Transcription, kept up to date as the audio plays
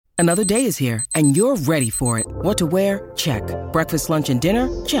Another day is here, and you're ready for it. What to wear? Check. Breakfast, lunch, and dinner?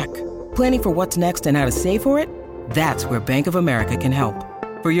 Check. Planning for what's next and how to save for it? That's where Bank of America can help.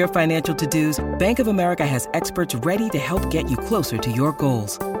 For your financial to-dos, Bank of America has experts ready to help get you closer to your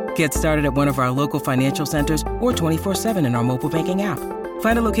goals. Get started at one of our local financial centers or 24/7 in our mobile banking app.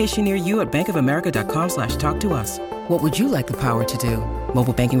 Find a location near you at bankofamerica.com/talktous. What would you like the power to do?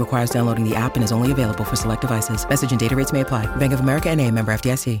 Mobile banking requires downloading the app and is only available for select devices. Message and data rates may apply. Bank of America N.A., member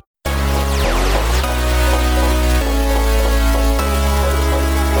FDIC.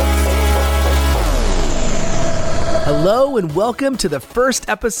 Hello and welcome to the first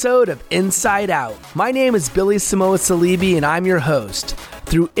episode of Inside Out. My name is Billy Samoa Salibi and I'm your host.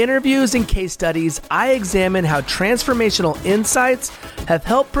 Through interviews and case studies, I examine how transformational insights have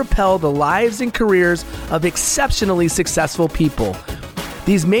helped propel the lives and careers of exceptionally successful people.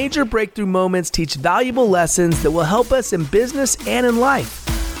 These major breakthrough moments teach valuable lessons that will help us in business and in life.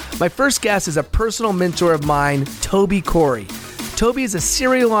 My first guest is a personal mentor of mine, Toby Corey. Toby is a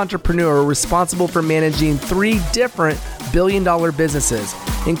serial entrepreneur responsible for managing 3 different billion-dollar businesses,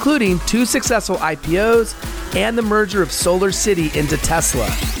 including 2 successful IPOs and the merger of Solar City into Tesla.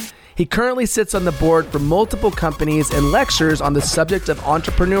 He currently sits on the board for multiple companies and lectures on the subject of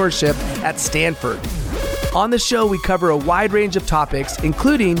entrepreneurship at Stanford. On the show, we cover a wide range of topics,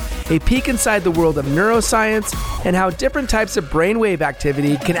 including a peek inside the world of neuroscience and how different types of brainwave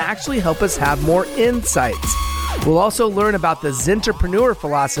activity can actually help us have more insights. We'll also learn about the Zentrepreneur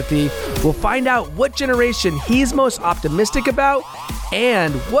philosophy. We'll find out what generation he's most optimistic about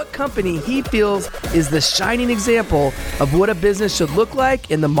and what company he feels is the shining example of what a business should look like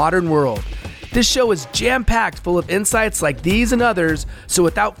in the modern world. This show is jam-packed full of insights like these and others, so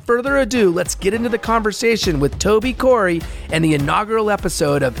without further ado, let's get into the conversation with Toby Corey and the inaugural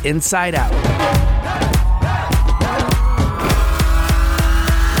episode of Inside Out.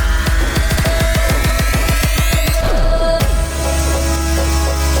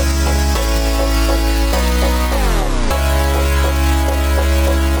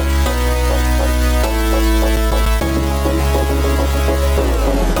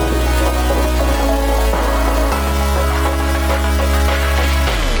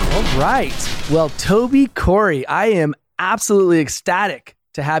 Right. Well, Toby Corey, I am absolutely ecstatic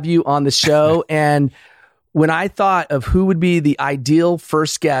to have you on the show. And when I thought of who would be the ideal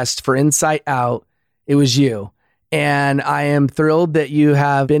first guest for Insight Out, it was you. And I am thrilled that you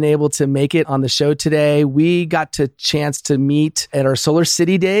have been able to make it on the show today. We got a chance to meet at our Solar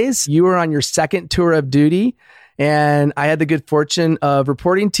City days. You were on your second tour of duty. And I had the good fortune of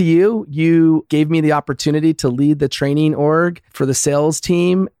reporting to you. You gave me the opportunity to lead the training org for the sales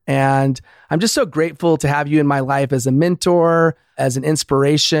team. And I'm just so grateful to have you in my life as a mentor, as an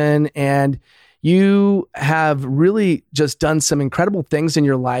inspiration. And you have really just done some incredible things in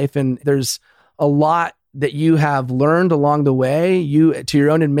your life. And there's a lot that you have learned along the way. You, to your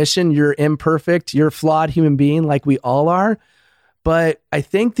own admission, you're imperfect. You're a flawed human being like we all are. But I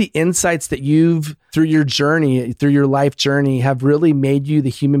think the insights that you've, through your journey, through your life journey, have really made you the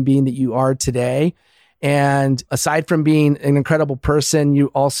human being that you are today. And aside from being an incredible person,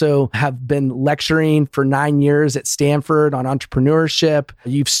 you also have been lecturing for 9 years at Stanford on entrepreneurship.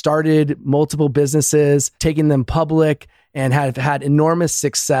 You've started multiple businesses, taken them public, and have had enormous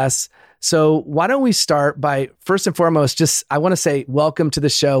success. So why don't we start by, first and foremost, I want to say welcome to the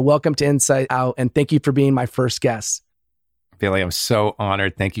show, welcome to Insight Out, and thank you for being my first guest. Billy, I'm so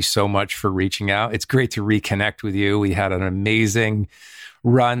honored. Thank you so much for reaching out. It's great to reconnect with you. We had an amazing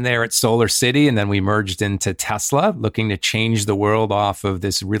run there at Solar City, and then we merged into Tesla, looking to change the world off of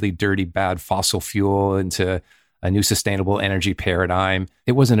this really dirty, bad fossil fuel into a new sustainable energy paradigm.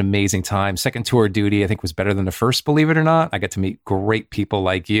 It was an amazing time. Second tour of duty, I think, was better than the first, believe it or not. I got to meet great people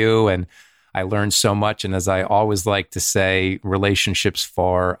like you, and I learned so much. And as I always like to say, relationships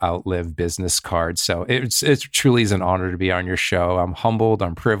far outlive business cards. So it truly is an honor to be on your show. I'm humbled,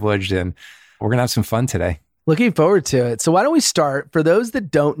 I'm privileged, and we're going to have some fun today. Looking forward to it. So why don't we start? For those that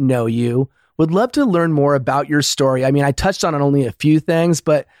don't know you, would love to learn more about your story. I mean, I touched on only a few things,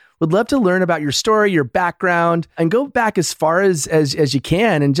 but would love to learn about your story, your background, and go back as far as you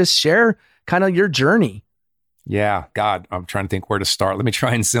can and just share kind of your journey. Yeah, God, I'm trying to think where to start. Let me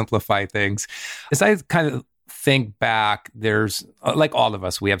try and simplify things. As I kind of think back, there's, like all of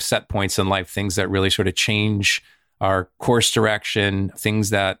us, we have set points in life, things that really sort of change our course direction,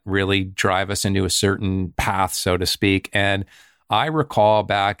 things that really drive us into a certain path, so to speak. And I recall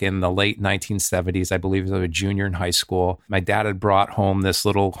back in the late 1970s, I believe I was a junior in high school, my dad had brought home this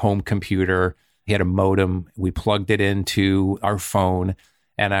little home computer. He had a modem. We plugged it into our phone.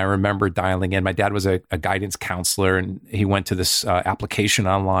 And I remember dialing in. My dad was a guidance counselor, and he went to this application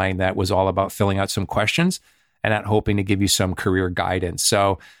online that was all about filling out some questions and not hoping to give you some career guidance.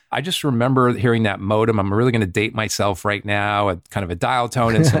 So I just remember hearing that modem. I'm really going to date myself right now, kind of a dial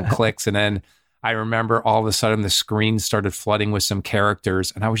tone and some clicks. And then I remember all of a sudden the screen started flooding with some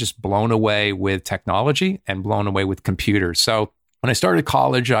characters, and I was just blown away with technology and blown away with computers. So when I started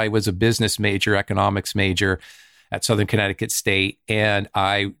college, I was a business major, economics major at Southern Connecticut State. And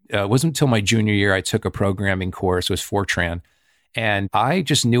I wasn't until my junior year, I took a programming course, it was Fortran. And I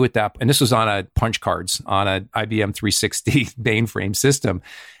just knew at that, and this was on a punch cards on an IBM 360 mainframe system.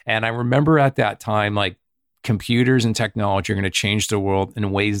 And I remember at that time, like, computers and technology are going to change the world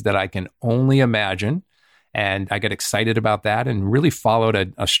in ways that I can only imagine. And I got excited about that and really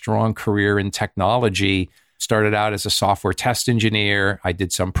followed a strong career in technology. Started out as a software test engineer. I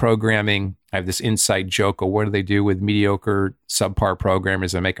did some programming. I have this inside joke of what do they do with mediocre, subpar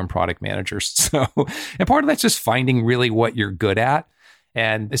programmers and make them product managers. So, and part of that's just finding really what you're good at.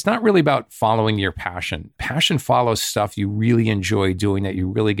 And it's not really about following your passion. Passion follows stuff you really enjoy doing that you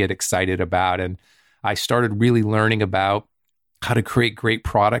really get excited about. And I started really learning about how to create great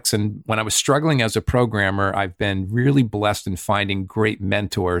products. And when I was struggling as a programmer, I've been really blessed in finding great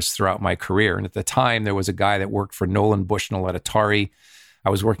mentors throughout my career. And at the time, there was a guy that worked for Nolan Bushnell at Atari. I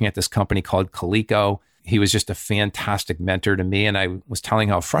was working at this company called Coleco. He was just a fantastic mentor to me. And I was telling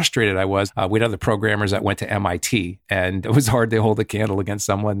how frustrated I was. We had other programmers that went to MIT, and it was hard to hold a candle against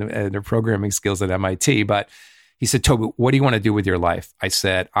someone and their programming skills at MIT. But he said, Toby, what do you want to do with your life? I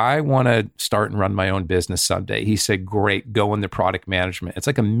said, I want to start and run my own business someday. He said, great, go into product management. It's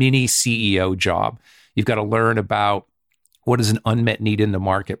like a mini CEO job. You've got to learn about what is an unmet need in the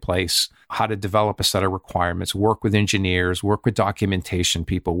marketplace, how to develop a set of requirements, work with engineers, work with documentation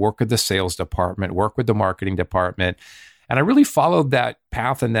people, work with the sales department, work with the marketing department. And I really followed that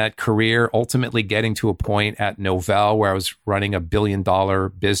path and that career, ultimately getting to a point at Novell where I was running $1 billion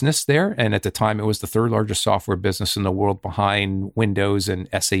business there. And at the time, it was the third largest software business in the world behind Windows and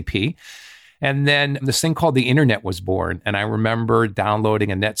SAP. And then this thing called the internet was born. And I remember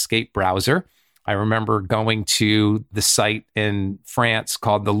downloading a Netscape browser. I remember going to the site in France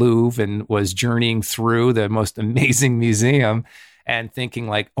called the Louvre and was journeying through the most amazing museum and thinking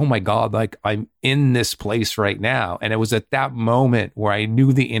like, oh my God, like I'm in this place right now. And it was at that moment where I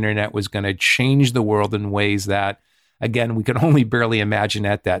knew the internet was going to change the world in ways that, again, we could only barely imagine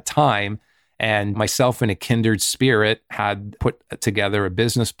at that time. And myself in a kindred spirit had put together a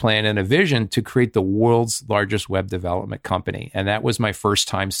business plan and a vision to create the world's largest web development company. And that was my first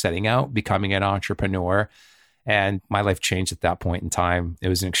time setting out, becoming an entrepreneur. And my life changed at that point in time. It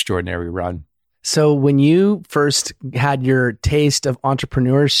was an extraordinary run. So when you first had your taste of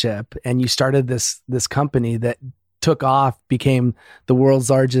entrepreneurship and you started this company that took off, became the world's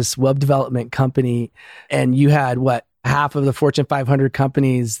largest web development company, and you had half of the Fortune 500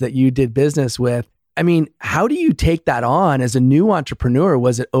 companies that you did business with. I mean, how do you take that on as a new entrepreneur?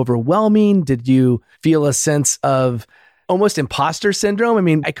 Was it overwhelming? Did you feel a sense of almost imposter syndrome? I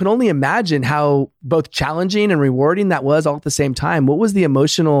mean, I can only imagine how both challenging and rewarding that was all at the same time. What was the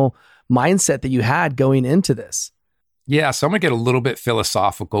emotional mindset that you had going into this? Yeah, so I'm going to get a little bit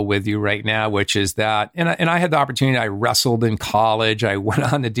philosophical with you right now, which is that, and I had the opportunity, I wrestled in college. I went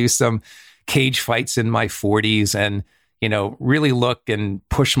on to do some cage fights in my 40s and, really look and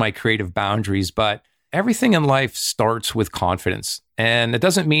push my creative boundaries. But everything in life starts with confidence. And it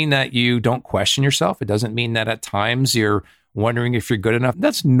doesn't mean that you don't question yourself. It doesn't mean that at times you're wondering if you're good enough.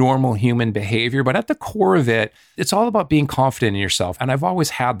 That's normal human behavior. But at the core of it, it's all about being confident in yourself. And I've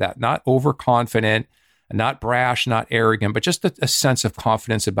always had that, not overconfident, not brash, not arrogant, but just a sense of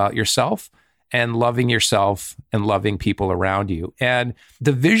confidence about yourself and loving yourself and loving people around you. And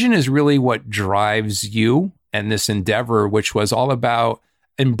the vision is really what drives you and this endeavor, which was all about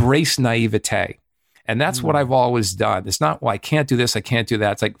embrace naivete. And that's what I've always done. It's not, well, I can't do this, I can't do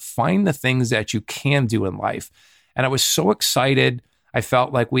that. It's like, find the things that you can do in life. And I was so excited. I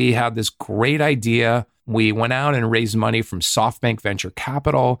felt like we had this great idea. We went out and raised money from SoftBank Venture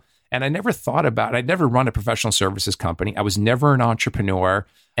Capital. And I never thought about it. I'd never run a professional services company. I was never an entrepreneur.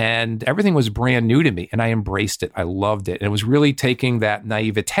 And everything was brand new to me. And I embraced it. I loved it. And it was really taking that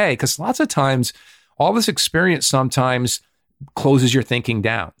naivete, because lots of times, all this experience sometimes closes your thinking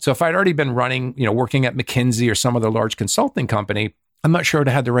down. So if I'd already been running, working at McKinsey or some other large consulting company, I'm not sure I'd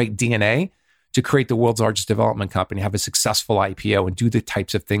had the right DNA to create the world's largest development company, have a successful IPO, and do the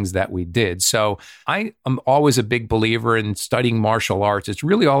types of things that we did. So I am always a big believer in studying martial arts. It's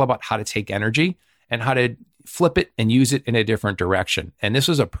really all about how to take energy and how to flip it and use it in a different direction. And this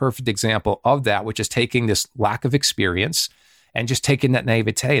was a perfect example of that, which is taking this lack of experience and just taking that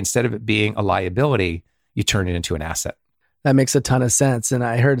naivete, instead of it being a liability, you turn it into an asset. That makes a ton of sense. And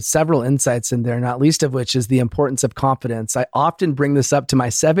I heard several insights in there, not least of which is the importance of confidence. I often bring this up to my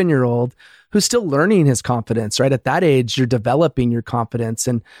 7-year-old who's still learning his confidence, right? At that age, you're developing your confidence.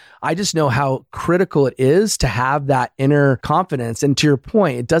 And I just know how critical it is to have that inner confidence. And to your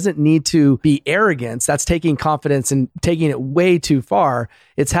point, it doesn't need to be arrogance. That's taking confidence and taking it way too far.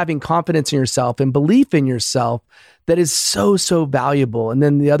 It's having confidence in yourself and belief in yourself that is so, so valuable. And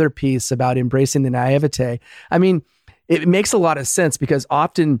then the other piece about embracing the naivete, I mean, it makes a lot of sense because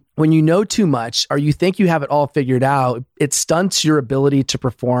often when you know too much or you think you have it all figured out, it stunts your ability to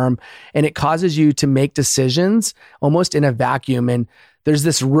perform and it causes you to make decisions almost in a vacuum. And there's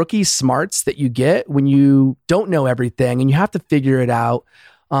this rookie smarts that you get when you don't know everything and you have to figure it out.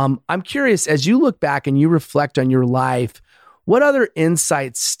 I'm curious, as you look back and you reflect on your life, what other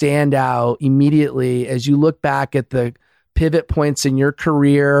insights stand out immediately as you look back at the pivot points in your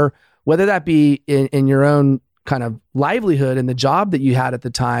career, whether that be in your own kind of livelihood and the job that you had at the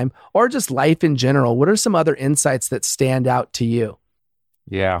time, or just life in general? What are some other insights that stand out to you?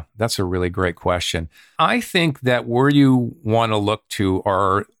 Yeah, that's a really great question. I think that where you want to look to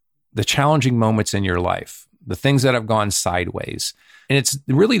are the challenging moments in your life, the things that have gone sideways. And it's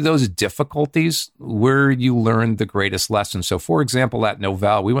really those difficulties where you learn the greatest lessons. So for example, at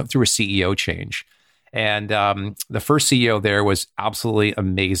Novell, we went through a CEO change. And the first CEO there was absolutely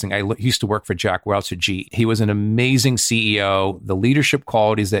amazing. I used to work for Jack Welch at G. He was an amazing CEO. The leadership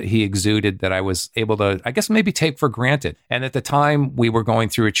qualities that he exuded that I was able to, I guess, maybe take for granted. And at the time we were going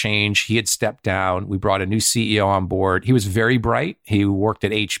through a change, he had stepped down. We brought a new CEO on board. He was very bright. He worked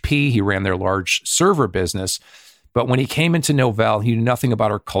at HP. He ran their large server business. But when he came into Novell, he knew nothing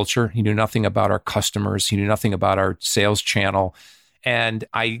about our culture. He knew nothing about our customers. He knew nothing about our sales channel. And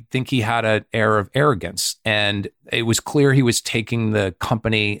I think he had an air of arrogance. And it was clear he was taking the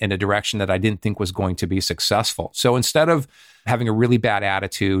company in a direction that I didn't think was going to be successful. So instead of having a really bad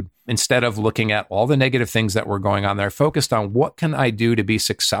attitude, instead of looking at all the negative things that were going on there, I focused on what can I do to be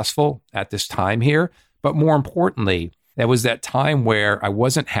successful at this time here? But more importantly, there was that time where I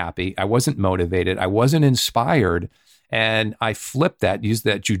wasn't happy, I wasn't motivated, I wasn't inspired. And I flipped that, used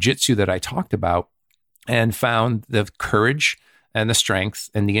that jujitsu that I talked about, and found the courage and the strength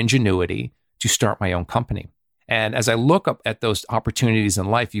and the ingenuity to start my own company. And as I look up at those opportunities in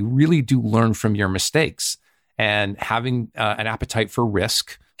life, you really do learn from your mistakes, and having an appetite for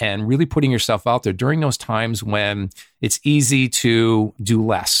risk and really putting yourself out there during those times when it's easy to do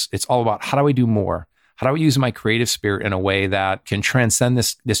less. It's all about, how do I do more? How do I use my creative spirit in a way that can transcend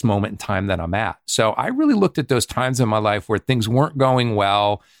this moment in time that I'm at? So I really looked at those times in my life where things weren't going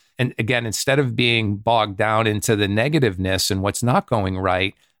well. And again, instead of being bogged down into the negativeness and what's not going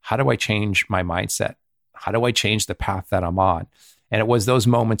right, how do I change my mindset? How do I change the path that I'm on? And it was those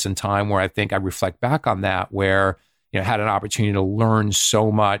moments in time where I think I reflect back on that, where I had an opportunity to learn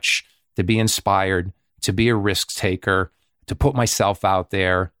so much, to be inspired, to be a risk taker, to put myself out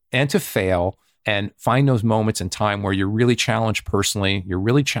there and to fail, and find those moments in time where you're really challenged personally, you're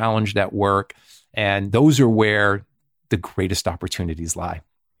really challenged at work. And those are where the greatest opportunities lie.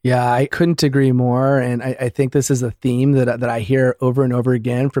 Yeah, I couldn't agree more. And I think this is a theme that I hear over and over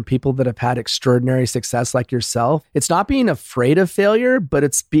again from people that have had extraordinary success like yourself. It's not being afraid of failure, but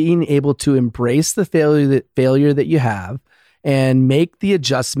it's being able to embrace the failure that you have and make the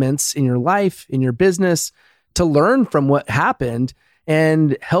adjustments in your life, in your business, to learn from what happened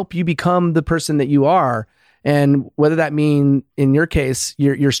and help you become the person that you are. And whether that mean, in your case,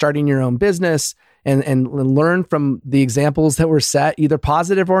 you're starting your own business, and learn from the examples that were set, either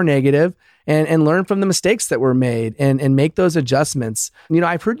positive or negative, and learn from the mistakes that were made and make those adjustments.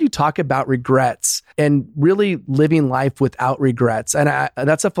 I've heard you talk about regrets and really living life without regrets. And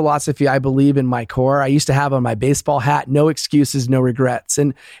that's a philosophy I believe in my core. I used to have on my baseball hat, no excuses, no regrets.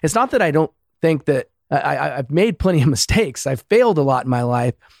 And it's not that I don't think that I've made plenty of mistakes. I've failed a lot in my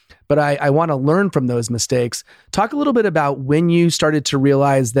life, but I want to learn from those mistakes. Talk a little bit about when you started to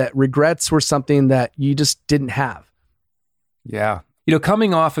realize that regrets were something that you just didn't have. Yeah.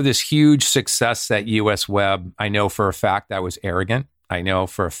 Coming off of this huge success at US Web, I know for a fact I was arrogant. I know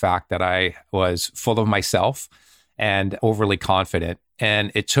for a fact that I was full of myself and overly confident.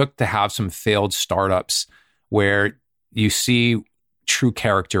 And it took to have some failed startups where you see true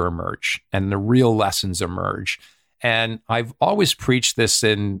character emerge and the real lessons emerge. And I've always preached this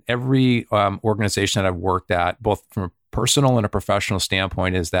in every organization that I've worked at, both from a personal and a professional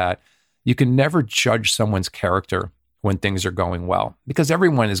standpoint, is that you can never judge someone's character when things are going well, because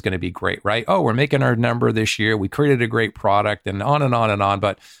everyone is going to be great, right? Oh, we're making our number this year. We created a great product, and on and on and on.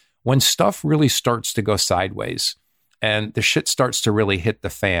 But when stuff really starts to go sideways, and the shit starts to really hit the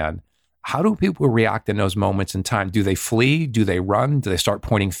fan, how do people react in those moments in time? Do they flee? Do they run? Do they start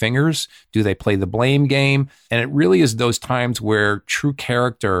pointing fingers? Do they play the blame game? And it really is those times where true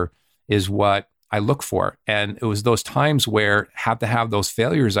character is what I look for. And it was those times where I had to have those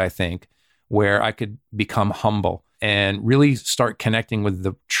failures, I think, where I could become humble and really start connecting with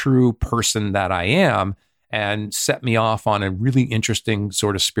the true person that I am and set me off on a really interesting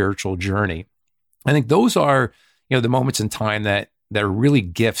sort of spiritual journey. I think those are, the moments in time that are really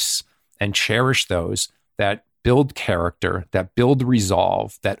gifts, and cherish those that build character, that build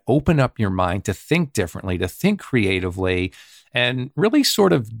resolve, that open up your mind to think differently, to think creatively, and really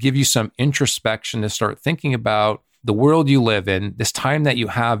sort of give you some introspection to start thinking about the world you live in, this time that you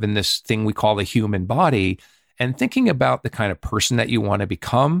have in this thing we call the human body, and thinking about the kind of person that you want to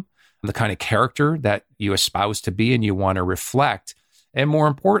become, the kind of character that you espouse to be and you want to reflect. And more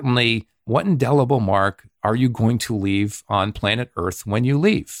importantly, what indelible mark are you going to leave on planet Earth when you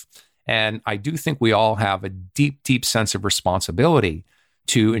leave? And I do think we all have a deep, deep sense of responsibility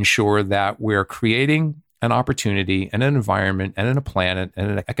to ensure that we're creating an opportunity and an environment and a planet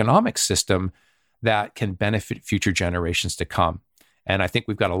and an economic system that can benefit future generations to come. And I think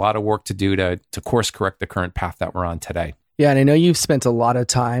we've got a lot of work to do to course correct the current path that we're on today. Yeah, and I know you've spent a lot of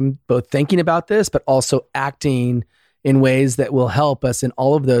time both thinking about this, but also acting in ways that will help us in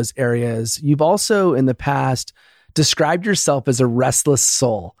all of those areas. You've also in the past described yourself as a restless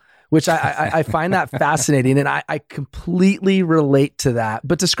soul, which I find that fascinating. And I completely relate to that.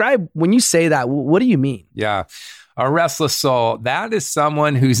 But describe, when you say that, what do you mean? Yeah. A restless soul, that is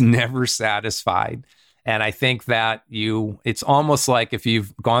someone who's never satisfied. And I think that it's almost like if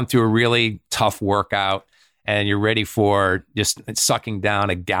you've gone through a really tough workout and you're ready for just sucking down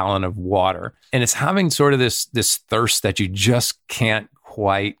a gallon of water. And it's having sort of this thirst that you just can't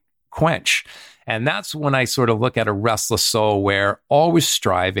quite quench. And that's when I sort of look at a restless soul where always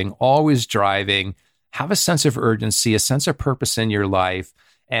striving, always driving, have a sense of urgency, a sense of purpose in your life.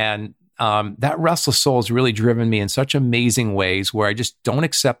 And that restless soul has really driven me in such amazing ways where I just don't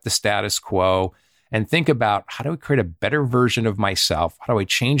accept the status quo and think about, how do I create a better version of myself? How do I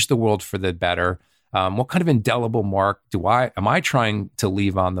change the world for the better? What kind of indelible mark am I trying to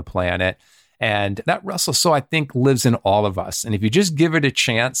leave on the planet? And that restless soul, I think, lives in all of us. And if you just give it a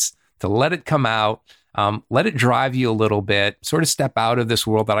chance to let it come out, let it drive you a little bit, sort of step out of this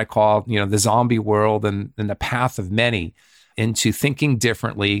world that I call, the zombie world and the path of many, into thinking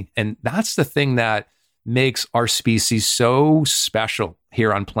differently. And that's the thing that makes our species so special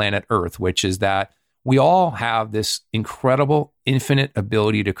here on planet Earth, which is that we all have this incredible, infinite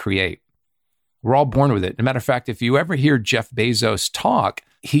ability to create. We're all born with it. As a matter of fact, if you ever hear Jeff Bezos talk,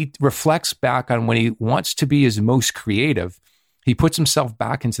 he reflects back on when he wants to be his most creative. He puts himself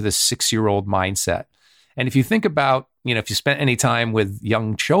back into the 6-year-old mindset. And if you think about, if you spent any time with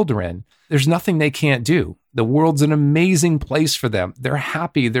young children, there's nothing they can't do. The world's an amazing place for them. They're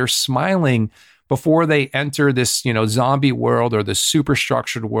happy, they're smiling before they enter this, zombie world or the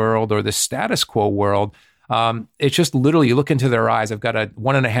superstructured world or the status quo world. It's just literally, you look into their eyes. I've got a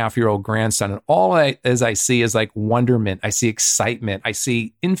 1.5-year-old grandson, and all I see is like wonderment. I see excitement. I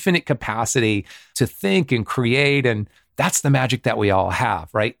see infinite capacity to think and create. And that's the magic that we all have,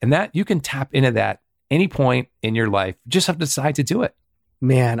 right? And that you can tap into that any point in your life. You just have to decide to do it.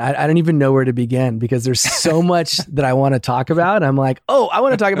 Man, I don't even know where to begin because there's so much that I want to talk about. I'm like, oh, I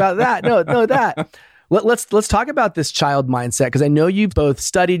want to talk about that. No, that. Let's talk about this child mindset, because I know you've both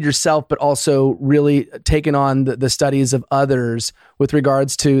studied yourself, but also really taken on the studies of others with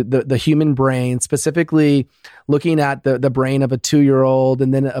regards to the human brain, specifically looking at the brain of a 2-year-old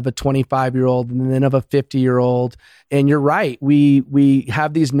and then of a 25-year-old and then of a 50-year-old. And you're right. We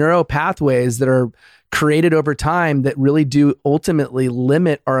have these neural pathways that are created over time that really do ultimately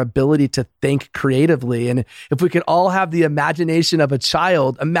limit our ability to think creatively. And if we could all have the imagination of a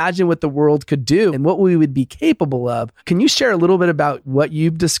child, imagine what the world could do and what we would be capable of. Can you share a little bit about what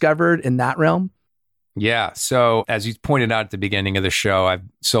you've discovered in that realm? Yeah. So as you pointed out at the beginning of the show,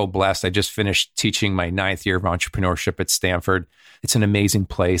 I'm so blessed. I just finished teaching my 9th year of entrepreneurship at Stanford. It's an amazing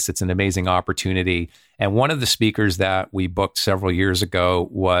place. It's an amazing opportunity. And one of the speakers that we booked several years ago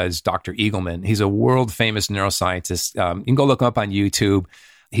was Dr. Eagleman. He's a world famous neuroscientist. You can go look him up on YouTube.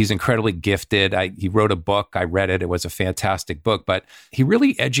 He's incredibly gifted. He wrote a book. I read it. It was a fantastic book, but he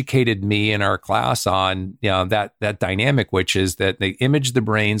really educated me in our class on that dynamic, which is that they imaged the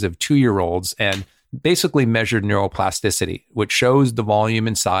brains of 2-year-olds and basically measured neuroplasticity, which shows the volume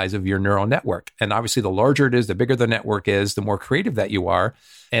and size of your neural network. And obviously, the larger it is, the bigger the network is, the more creative that you are.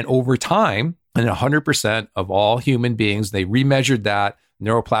 And over time, and 100% of all human beings, they remeasured that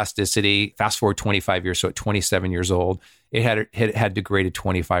neuroplasticity, fast forward 25 years, so at 27 years old, it had degraded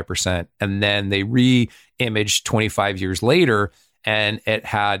 25%. And then they re-imaged 25 years later, and it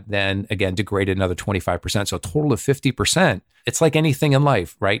had then again degraded another 25%. So a total of 50%. It's like anything in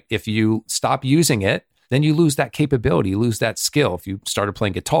life, right? If you stop using it, then you lose that capability, you lose that skill. If you started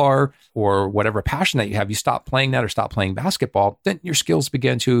playing guitar or whatever passion that you have, you stop playing that or stop playing basketball, then your skills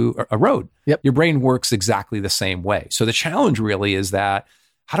begin to erode. Yep. Your brain works exactly the same way. So the challenge really is that,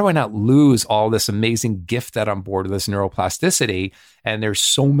 how do I not lose all this amazing gift that I'm born with, this neuroplasticity? And there's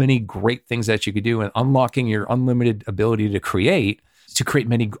so many great things that you could do, and unlocking your unlimited ability to create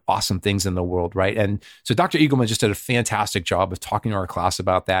many awesome things in the world, right? And so Dr. Eagleman just did a fantastic job of talking to our class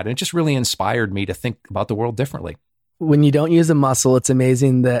about that. And it just really inspired me to think about the world differently. When you don't use a muscle, it's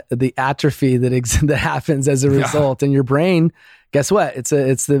amazing the atrophy that happens as a result. And your brain, guess what?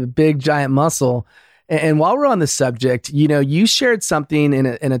 It's the big giant muscle. And while we're on the subject, you shared something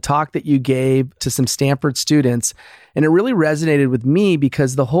in a talk that you gave to some Stanford students, and it really resonated with me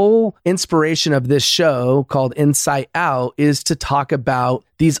because the whole inspiration of this show called Insight Out is to talk about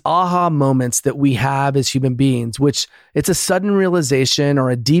these aha moments that we have as human beings, which it's a sudden realization or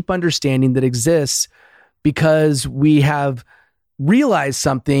a deep understanding that exists because we have realized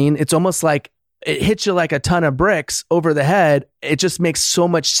something. It's almost like it hits you like a ton of bricks over the head. It just makes so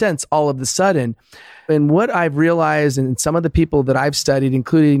much sense all of a sudden. And what I've realized, and some of the people that I've studied,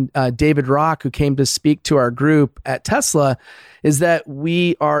 including David Rock, who came to speak to our group at Tesla, is that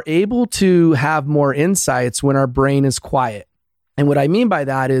we are able to have more insights when our brain is quiet. And what I mean by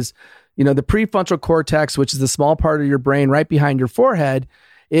that is, the prefrontal cortex, which is the small part of your brain right behind your forehead,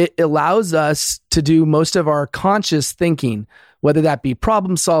 it allows us to do most of our conscious thinking, whether that be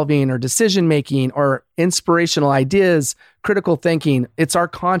problem solving or decision making or inspirational ideas, critical thinking. It's our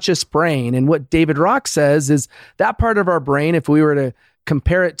conscious brain. And what David Rock says is that part of our brain, if we were to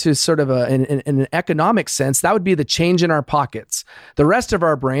compare it to sort of in an economic sense, that would be the change in our pockets. The rest of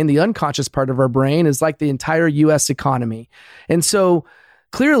our brain, the unconscious part of our brain, is like the entire US economy. And so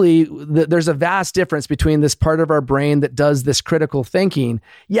clearly, there's a vast difference between this part of our brain that does this critical thinking,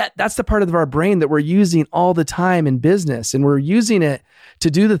 yet that's the part of our brain that we're using all the time in business. And we're using it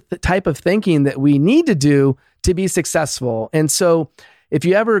to do the type of thinking that we need to do to be successful. And so if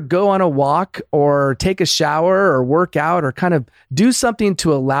you ever go on a walk or take a shower or work out or kind of do something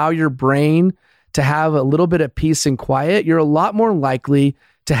to allow your brain to have a little bit of peace and quiet, you're a lot more likely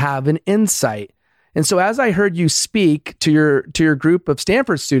to have an insight. And so as I heard you speak to your group of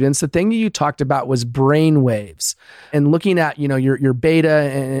Stanford students, the thing that you talked about was brain waves and looking at, your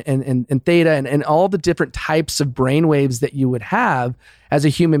beta and theta and all the different types of brain waves that you would have as a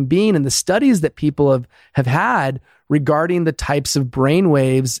human being, and the studies that people have had regarding the types of brain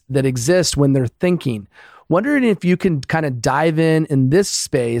waves that exist when they're thinking. Wondering if you can kind of dive in this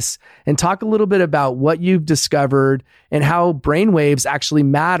space and talk a little bit about what you've discovered and how brain waves actually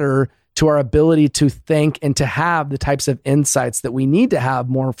matter to our ability to think and to have the types of insights that we need to have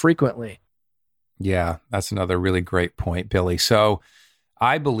more frequently. Yeah, that's another really great point, Billy. So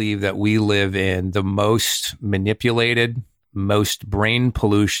I believe that we live in the most manipulated, most brain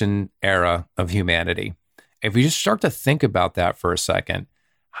pollution era of humanity. If we just start to think about that for a second,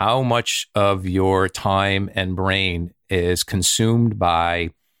 how much of your time and brain is consumed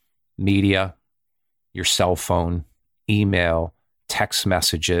by media, your cell phone, email, text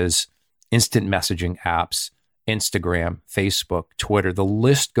messages, instant messaging apps, Instagram, Facebook, Twitter, the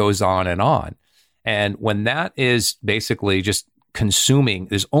list goes on and on. And when that is basically just consuming,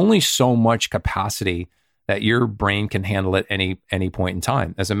 there's only so much capacity that your brain can handle at any point in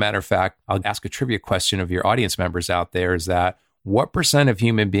time. As a matter of fact, I'll ask a trivia question of your audience members out there, is that what percent of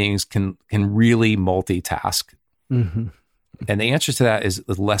human beings can really multitask? Mm-hmm. And the answer to that is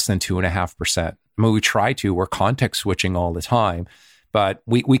less than 2.5%. I mean, we try to, we're context switching all the time, but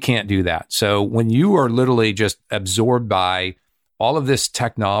we can't do that. So when you are literally just absorbed by all of this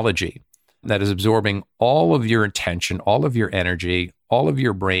technology that is absorbing all of your attention, all of your energy, all of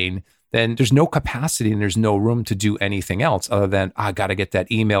your brain, then there's no capacity and there's no room to do anything else other than, I got to get that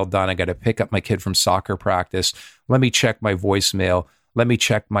email done. I got to pick up my kid from soccer practice. Let me check my voicemail. Let me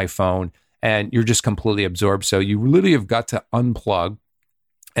check my phone. And you're just completely absorbed. So you literally have got to unplug.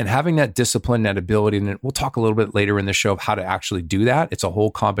 And having that discipline, that ability, and we'll talk a little bit later in the show of how to actually do that. It's a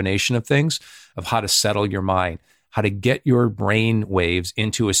whole combination of things of how to settle your mind, how to get your brain waves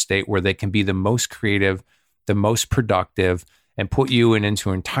into a state where they can be the most creative, the most productive, and put you into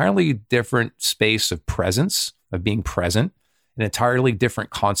an entirely different space of presence, of being present, an entirely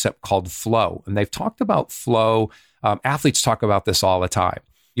different concept called flow. And they've talked about flow. Athletes talk about this all the time.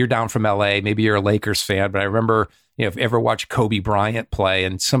 You're down from LA, maybe you're a Lakers fan, but I remember if you ever watch Kobe Bryant play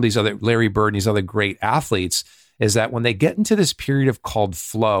and some of these other, Larry Bird and these other great athletes, is that when they get into this period of called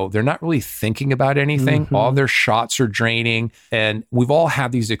flow, they're not really thinking about anything. All their shots are draining. And we've all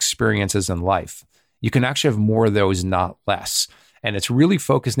had these experiences in life. You can actually have more of those, not less. And it's really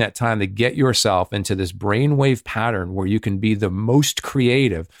focusing that time to get yourself into this brainwave pattern where you can be the most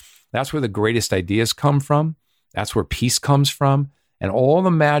creative. That's where the greatest ideas come from. That's where peace comes from. And all the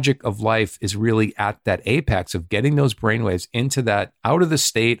magic of life is really at that apex of getting those brainwaves into that, out of the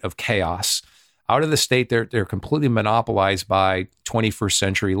state of chaos, out of the state they're completely monopolized by 21st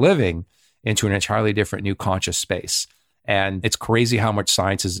century living, into an entirely different new conscious space. And it's crazy how much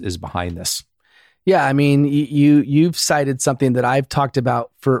science is behind this. Yeah, I mean, you've cited something that I've talked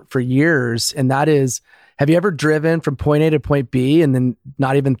about for years, and that is, have you ever driven from point A to point B and then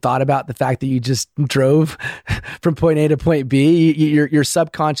not even thought about the fact that you just drove from point A to point B? Your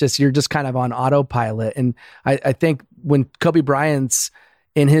subconscious, you're just kind of on autopilot. And I think when Kobe Bryant's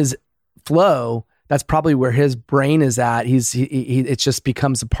in his flow, that's probably where his brain is at. It just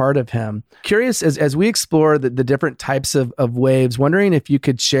becomes a part of him. Curious, as we explore the different types of waves, wondering if you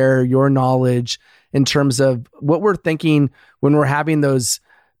could share your knowledge in terms of what we're thinking when we're having the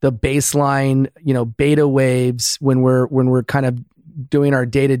baseline, beta waves, when we're kind of doing our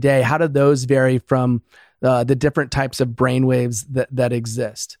day to day. How do those vary from the different types of brain waves that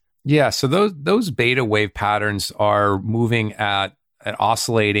exist? Yeah, so those beta wave patterns are moving at and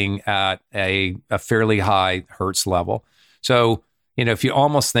oscillating at a fairly high hertz level. So, if you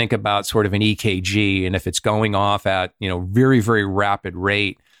almost think about sort of an EKG, and if it's going off at, very, very rapid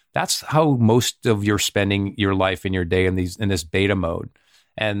rate, that's how most of you're spending your life in your day in this beta mode.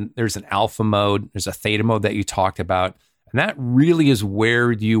 And there's an alpha mode, there's a theta mode that you talked about. And that really is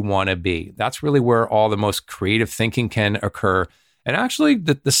where you want to be. That's really where all the most creative thinking can occur. And actually,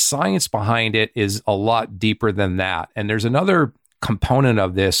 the science behind it is a lot deeper than that. And there's another component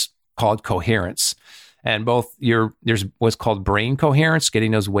of this called coherence. And there's what's called brain coherence,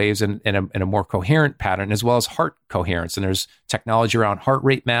 getting those waves in a more coherent pattern, as well as heart coherence. And there's technology around heart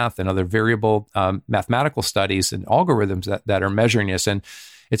rate math and other variable mathematical studies and algorithms that are measuring this. And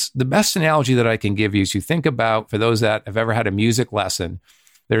it's the best analogy that I can give you is you think about, for those that have ever had a music lesson,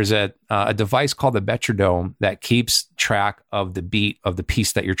 there's a device called the metronome that keeps track of the beat of the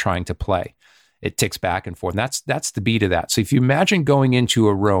piece that you're trying to play. It ticks back and forth. And that's the beat of that. So if you imagine going into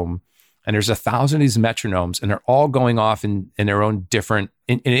a room and there's 1,000 of these metronomes and they're all going off in their own different,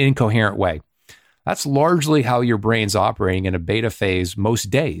 in an incoherent way, that's largely how your brain's operating in a beta phase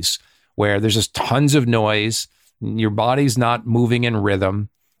most days, where there's just tons of noise, your body's not moving in rhythm,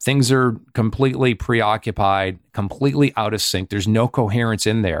 things are completely preoccupied, completely out of sync. There's no coherence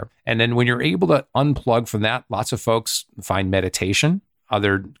in there. And then when you're able to unplug from that, lots of folks find meditation,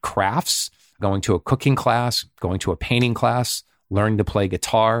 other crafts, going to a cooking class, going to a painting class, learning to play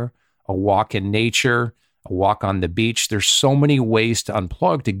guitar, a walk in nature, a walk on the beach. There's so many ways to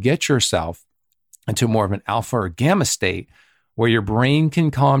unplug to get yourself into more of an alpha or gamma state where your brain can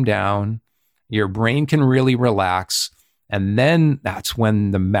calm down, your brain can really relax, and then that's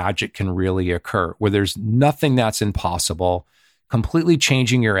when the magic can really occur, where there's nothing that's impossible, completely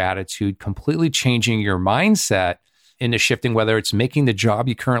changing your attitude, completely changing your mindset into shifting, whether it's making the job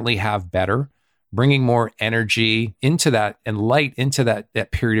you currently have better, bringing more energy into that and light into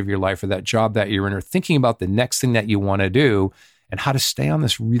that period of your life or that job that you're in, or thinking about the next thing that you want to do and how to stay on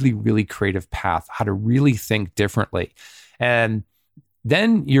this really, really creative path, how to really think differently. And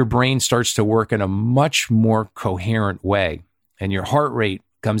then your brain starts to work in a much more coherent way, and your heart rate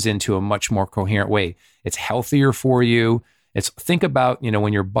comes into a much more coherent way. It's healthier for you. Think about,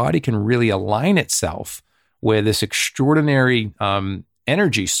 when your body can really align itself with this extraordinary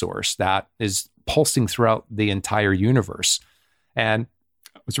energy source that is pulsing throughout the entire universe. And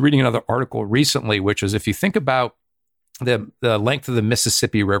I was reading another article recently, which was, if you think about the length of the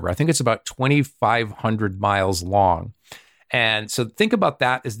Mississippi River, I think it's about 2,500 miles long. And so think about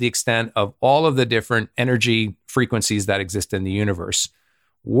that as the extent of all of the different energy frequencies that exist in the universe.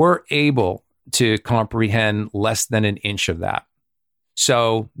 We're able to comprehend less than an inch of that.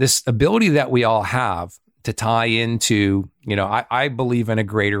 So this ability that we all have to tie into, I believe in a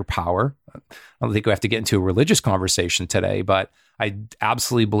greater power. I don't think we have to get into a religious conversation today, but I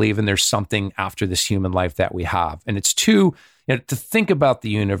absolutely believe there's something after this human life that we have. And it's to think about the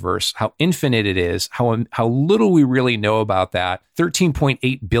universe, how infinite it is, how little we really know about that.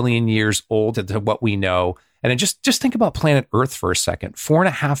 13.8 billion years old to what we know. And then just think about planet Earth for a second.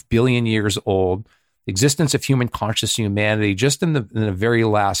 4.5 billion years old, existence of human conscious humanity, just in the very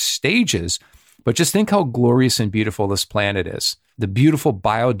last stages. But just think how glorious and beautiful this planet is. The beautiful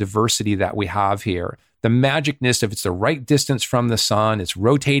biodiversity that we have here, the magicness, if it's the right distance from the sun, it's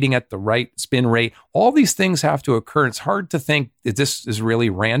rotating at the right spin rate, all these things have to occur. It's hard to think that this is really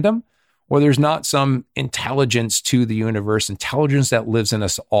random or there's not some intelligence to the universe, intelligence that lives in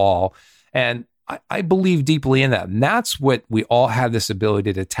us all. And I believe deeply in that. And that's what we all have this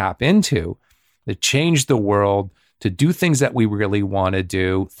ability to tap into, to change the world, to do things that we really want to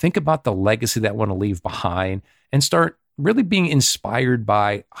do, think about the legacy that we want to leave behind, and start really being inspired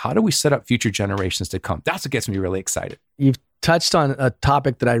by how do we set up future generations to come. That's what gets me really excited. You've touched on a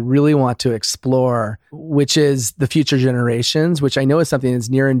topic that I really want to explore, which is the future generations, which I know is something that's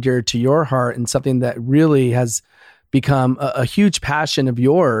near and dear to your heart and something that really has become a huge passion of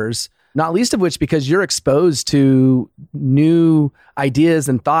yours, not least of which because you're exposed to new ideas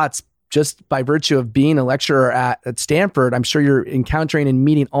and thoughts just by virtue of being a lecturer at Stanford. I'm sure you're encountering and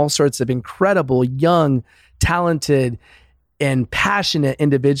meeting all sorts of incredible, young, talented, and passionate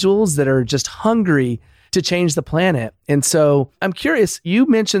individuals that are just hungry to change the planet. And so I'm curious, you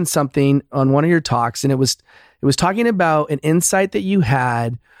mentioned something on one of your talks, and it was talking about an insight that you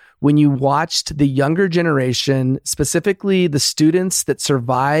had when you watched the younger generation, specifically the students that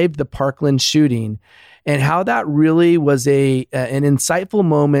survived the Parkland shooting, and how that really was an insightful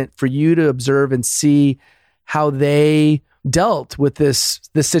moment for you to observe and see how they dealt with this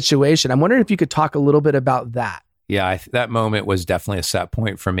situation. I'm wondering if you could talk a little bit about that. Yeah, that moment was definitely a set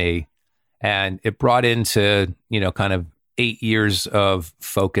point for me. And it brought into, kind of 8 years of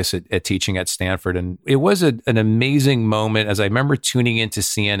focus at teaching at Stanford. And it was an amazing moment as I remember tuning into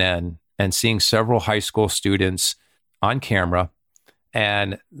CNN and seeing several high school students on camera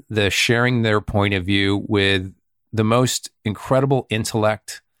and the sharing their point of view with the most incredible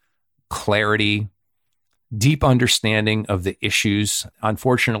intellect, clarity, deep understanding of the issues.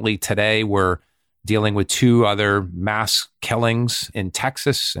 Unfortunately, today we're dealing with 2 other mass killings in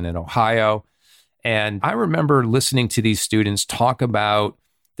Texas and in Ohio. And I remember listening to these students talk about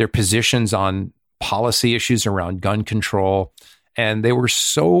their positions on policy issues around gun control. And they were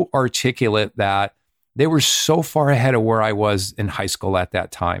so articulate that they were so far ahead of where I was in high school at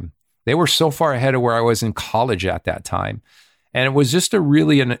that time. They were so far ahead of where I was in college at that time. And it was just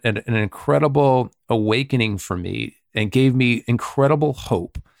an incredible awakening for me and gave me incredible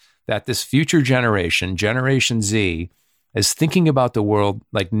hope that this future generation, Generation Z, is thinking about the world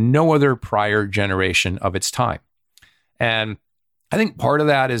like no other prior generation of its time. And I think part of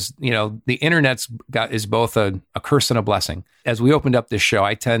that is, the internet's is both a curse and a blessing. As we opened up this show,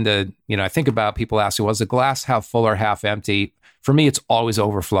 I tend to, I think about people asking, was the glass half full or half empty? For me, it's always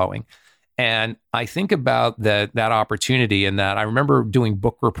overflowing. And I think about that opportunity and that I remember doing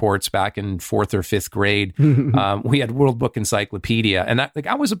book reports back in 4th or 5th grade. We had World Book Encyclopedia. And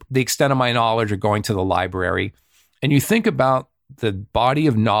that was the extent of my knowledge of going to the library. And you think about the body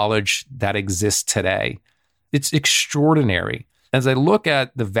of knowledge that exists today, it's extraordinary. As I look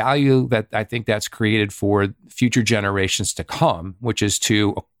at the value that I think that's created for future generations to come, which is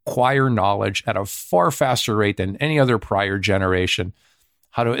to acquire knowledge at a far faster rate than any other prior generation,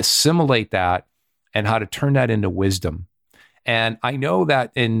 how to assimilate that and how to turn that into wisdom. And I know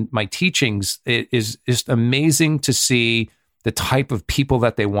that in my teachings, it is just amazing to see the type of people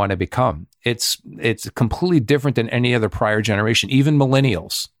that they want to become. It's completely different than any other prior generation, even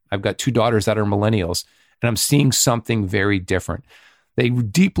millennials. I've got 2 daughters that are millennials, and I'm seeing something very different. They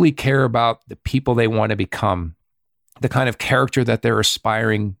deeply care about the people they want to become, the kind of character that they're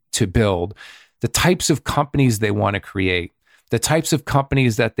aspiring to build, the types of companies they want to create, the types of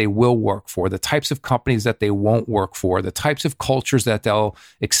companies that they will work for, the types of companies that they won't work for, the types of cultures that they'll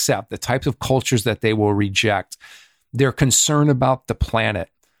accept, the types of cultures that they will reject. They're concerned about the planet.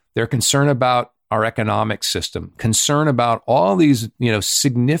 They're concerned about our economic system, concerned about all these,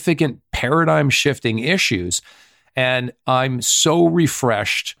 significant paradigm shifting issues. And I'm so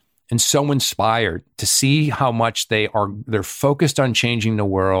refreshed and so inspired to see how much they're focused on changing the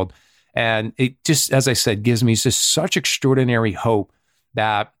world. And it just, as I said, gives me just such extraordinary hope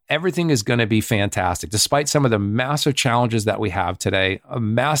that everything is going to be fantastic, despite some of the massive challenges that we have today, a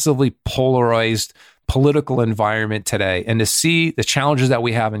massively polarized political environment today, and to see the challenges that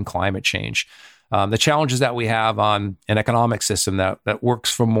we have in climate change, the challenges that we have on an economic system that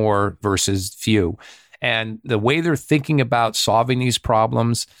works for more versus few, and the way they're thinking about solving these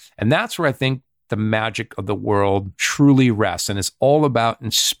problems. And that's where I think the magic of the world truly rests. And it's all about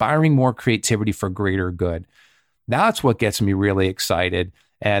inspiring more creativity for greater good. That's what gets me really excited.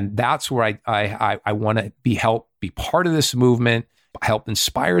 And that's where I want to be part of this movement, help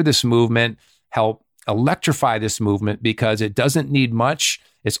inspire this movement, help electrify this movement because it doesn't need much.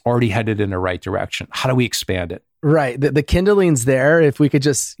 It's already headed in the right direction. How do we expand it? Right. The kindling's there. If we could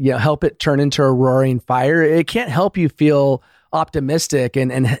just, help it turn into a roaring fire, it can't help you feel optimistic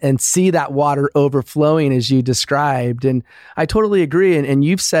and see that water overflowing as you described. And I totally agree. And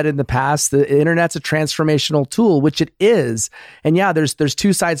you've said in the past, the internet's a transformational tool, which it is. And yeah, there's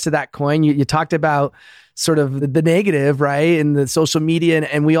two sides to that coin. You talked about sort of the negative, right? And the social media,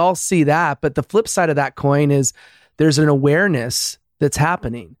 and we all see that. But the flip side of that coin is there's an awareness that's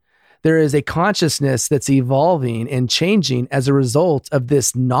happening. There is a consciousness that's evolving and changing as a result of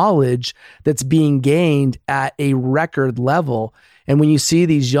this knowledge that's being gained at a record level. And when you see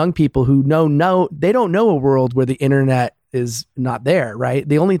these young people who they don't know a world where the internet is not there, right?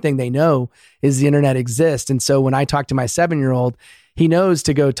 The only thing they know is the internet exists. And so when I talk to my 7-year-old, he knows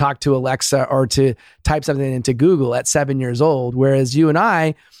to go talk to Alexa or to type something into Google at 7 years old. Whereas you and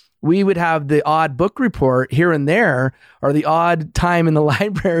I, we would have the odd book report here and there, or the odd time in the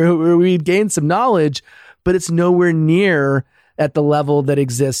library where we'd gain some knowledge, but it's nowhere near at the level that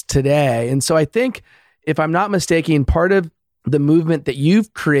exists today. And so I think, if I'm not mistaken, part of the movement that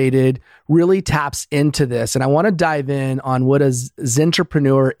you've created really taps into this. And I want to dive in on what a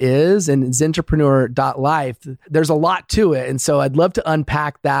Zentrepreneur is and Zentrepreneur.life. There's a lot to it. And so I'd love to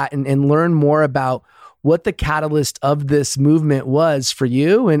unpack that and learn more about what the catalyst of this movement was for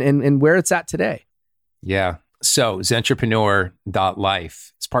you and where it's at today. Yeah. So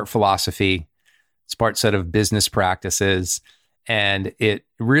Zentrepreneur.life, it's part philosophy, it's part set of business practices, and it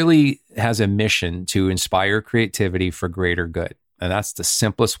really has a mission to inspire creativity for greater good. And that's the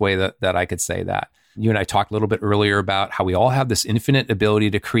simplest way that I could say that. You and I talked a little bit earlier about how we all have this infinite ability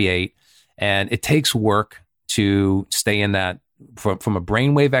to create, and it takes work to stay in that from a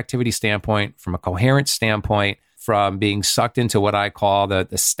brainwave activity standpoint, from a coherent standpoint, from being sucked into what I call the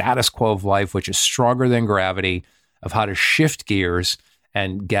status quo of life, which is stronger than gravity, of how to shift gears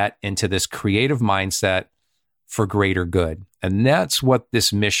and get into this creative mindset for greater good. And that's what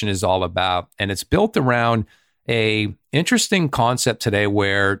this mission is all about. And it's built around a interesting concept today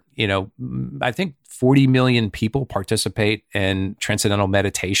where, I think 40 million people participate in transcendental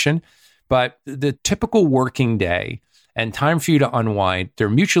meditation, but the typical working day and time for you to unwind, they're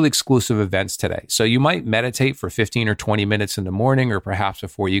mutually exclusive events today. So you might meditate for 15 or 20 minutes in the morning, or perhaps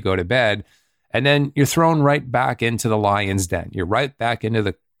before you go to bed, and then you're thrown right back into the lion's den. You're right back into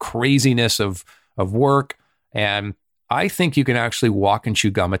the craziness of work. And I think you can actually walk and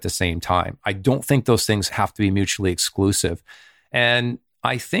chew gum at the same time. I don't think those things have to be mutually exclusive. And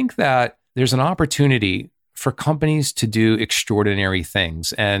I think that there's an opportunity for companies to do extraordinary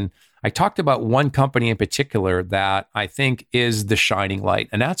things. And I talked about one company in particular that I think is the shining light,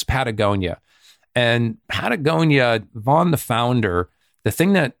 and that's Patagonia. And Patagonia, Vaughn, the founder, the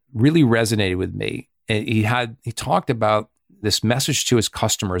thing that really resonated with me, he talked about this message to his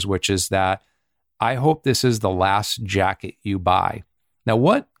customers, which is that I hope this is the last jacket you buy. Now,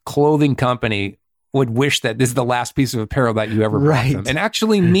 what clothing company would wish that this is the last piece of apparel that you ever bought them and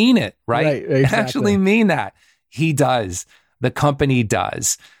actually mean it, right? Right, exactly. And actually mean that. He does. The company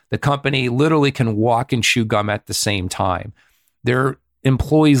does. The company literally can walk and chew gum at the same time. Their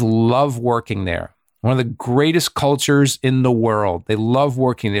employees love working there. One of the greatest cultures in the world. They love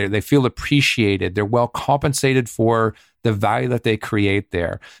working there. They feel appreciated. They're well compensated for the value that they create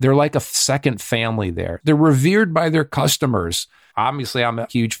there. They're like a second family there. They're revered by their customers. Obviously, I'm a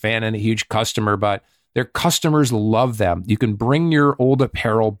huge fan and a huge customer, but their customers love them. You can bring your old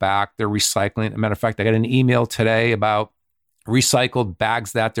apparel back. They're recycling. As a matter of fact, I got an email today about recycled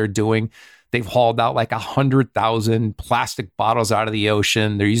bags that they're doing. They've hauled out like 100,000 plastic bottles out of the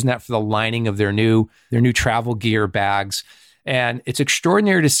ocean. They're using that for the lining of their new travel gear bags. And it's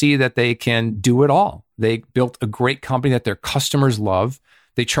extraordinary to see that they can do it all. They built a great company that their customers love.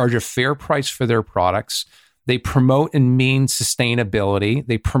 They charge a fair price for their products. They promote and mean sustainability.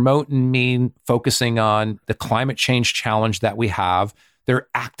 They promote and mean focusing on the climate change challenge that we have. They're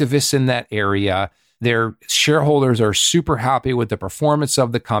activists in that area. Their shareholders are super happy with the performance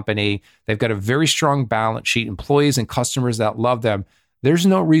of the company. They've got a very strong balance sheet, employees and customers that love them. There's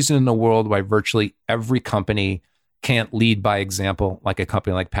no reason in the world why virtually every company can't lead by example like a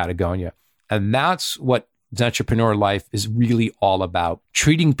company like Patagonia. And that's what Zentrepreneur life is really all about.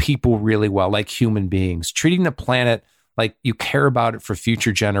 Treating people really well, like human beings, treating the planet like you care about it for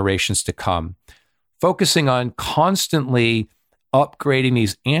future generations to come, focusing on constantly upgrading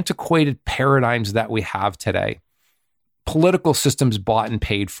these antiquated paradigms that we have today. Political systems bought and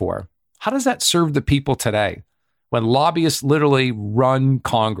paid for. How does that serve the people today? When lobbyists literally run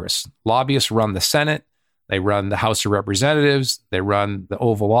Congress, lobbyists run the Senate, They run the House of Representatives. They run the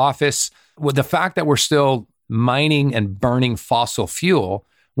Oval Office. With the fact that we're still mining and burning fossil fuel,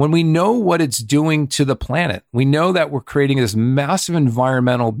 when we know what it's doing to the planet, we know that we're creating this massive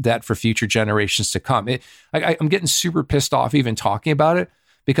environmental debt for future generations to come. I'm getting super pissed off even talking about it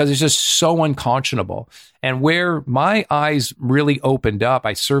because it's just so unconscionable. And where my eyes really opened up,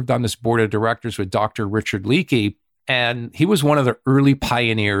 I served on this board of directors with Dr. Richard Leakey, and he was one of the early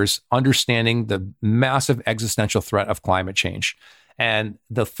pioneers understanding the massive existential threat of climate change and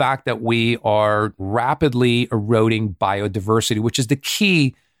the fact that we are rapidly eroding biodiversity, which is the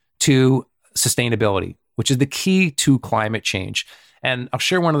key to sustainability, which is the key to climate change. And I'll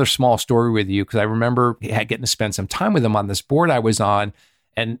share one other small story with you because I remember getting to spend some time with him on this board I was on.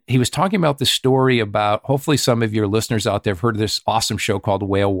 And he was talking about this story about, hopefully some of your listeners out there have heard of this awesome show called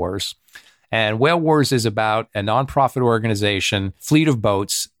Whale Wars. And Whale Wars is about a nonprofit organization, fleet of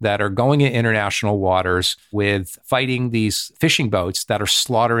boats that are going in international waters with fighting these fishing boats that are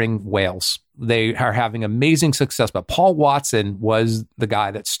slaughtering whales. They are having amazing success. But Paul Watson was the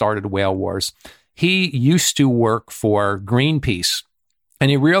guy that started Whale Wars. He used to work for Greenpeace,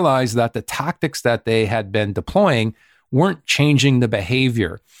 and he realized that the tactics that they had been deploying weren't changing the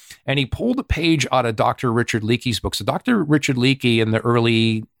behavior. And he pulled a page out of Dr. Richard Leakey's book. So Dr. Richard Leakey in the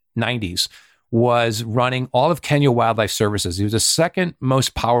early 90s was running all of Kenya Wildlife Services. He was the second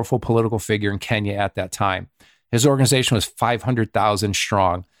most powerful political figure in Kenya at that time. His organization was 500,000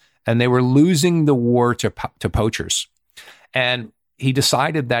 strong, and they were losing the war to poachers. And he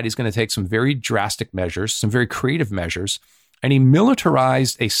decided that he's going to take some very drastic measures, some very creative measures, and he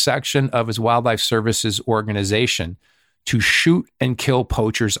militarized a section of his Wildlife Services organization to shoot and kill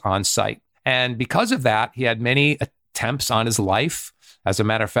poachers on sight. And because of that, he had many attempts on his life. As a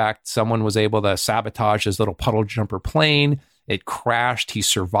matter of fact, someone was able to sabotage his little puddle jumper plane. It crashed. He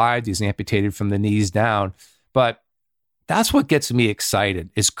survived. He's amputated from the knees down. But that's what gets me excited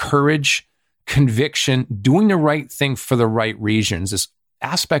is courage, conviction, doing the right thing for the right reasons, this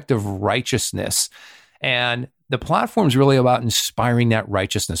aspect of righteousness. And the platform is really about inspiring that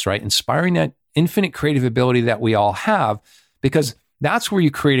righteousness, right? Inspiring that infinite creative ability that we all have, because that's where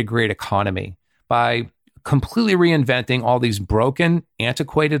you create a great economy by completely reinventing all these broken,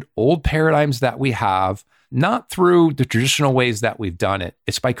 antiquated, old paradigms that we have, not through the traditional ways that we've done it.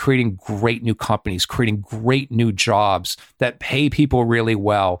 It's by creating great new companies, creating great new jobs that pay people really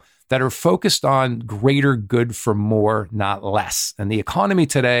well, that are focused on greater good for more, not less. And the economy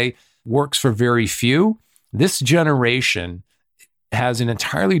today works for very few. This generation has an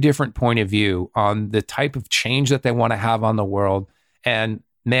entirely different point of view on the type of change that they want to have on the world. And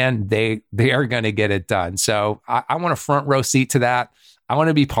man, they are going to get it done. So I want a front row seat to that. I want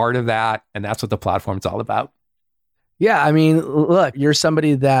to be part of that. And that's what the platform's all about. Yeah. I mean, look, you're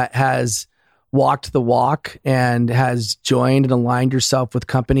somebody that has walked the walk and has joined and aligned yourself with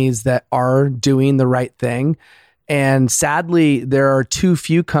companies that are doing the right thing. And sadly, there are too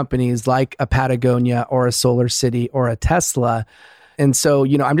few companies like a Patagonia or a Solar City or a Tesla. And so,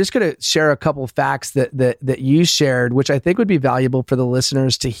 I'm just going to share a couple of facts that you shared, which I think would be valuable for the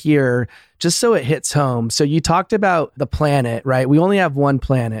listeners to hear, just so it hits home. So you talked about the planet, right? We only have one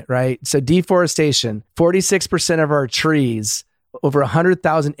planet, right? So deforestation, 46% of our trees, over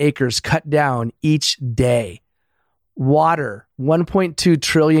 100,000 acres cut down each day. Water, 1.2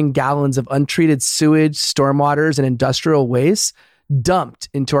 trillion gallons of untreated sewage, stormwaters, and industrial waste dumped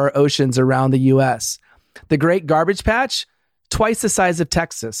into our oceans around the U.S. The Great Garbage Patch, twice the size of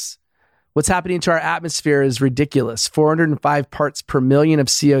Texas. What's happening to our atmosphere is ridiculous. 405 parts per million of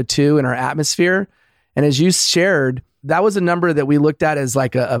CO2 in our atmosphere. And as you shared, that was a number that we looked at as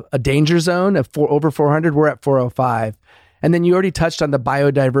like a danger zone of over 400. We're at 405. And then you already touched on the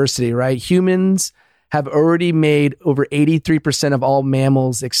biodiversity, right? Humans have already made over 83% of all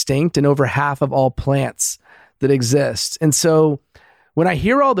mammals extinct and over half of all plants that exist. And so when I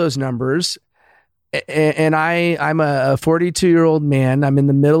hear all those numbers, and I'm a 42-year-old man, I'm in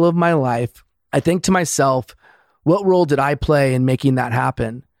the middle of my life, I think to myself, what role did I play in making that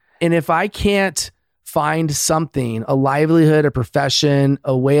happen? And if I can't find something, a livelihood, a profession,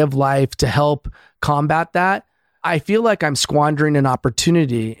 a way of life to help combat that, I feel like I'm squandering an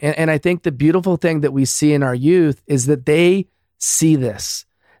opportunity. And I think the beautiful thing that we see in our youth is that they see this.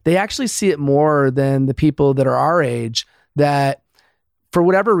 They actually see it more than the people that are our age that, for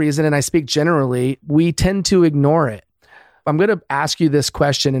whatever reason, and I speak generally, we tend to ignore it. I'm going to ask you this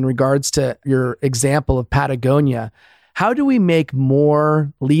question in regards to your example of Patagonia. How do we make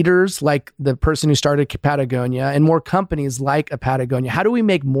more leaders like the person who started Patagonia and more companies like a Patagonia? How do we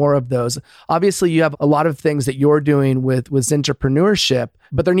make more of those? Obviously, you have a lot of things that you're doing with Zentrepreneur,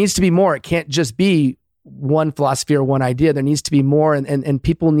 but there needs to be more. It can't just be one philosophy or one idea. There needs to be more, and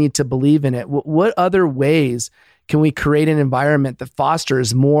people need to believe in it. What other ways can we create an environment that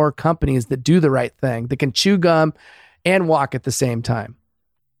fosters more companies that do the right thing, that can chew gum and walk at the same time?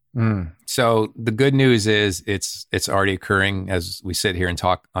 So the good news is it's already occurring as we sit here and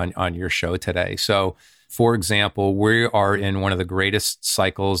talk on your show today. So for example, we are in one of the greatest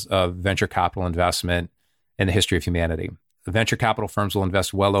cycles of venture capital investment in the history of humanity. The venture capital firms will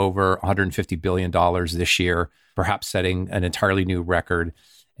invest well over $150 billion this year, perhaps setting an entirely new record.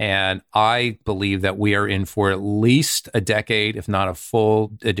 And I believe that we are in for at least a decade, if not a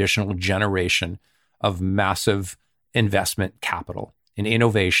full additional generation of massive investment capital in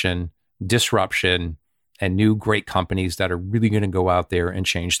innovation, disruption, and new great companies that are really going to go out there and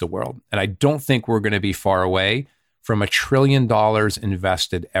change the world. And I don't think we're going to be far away from $1 trillion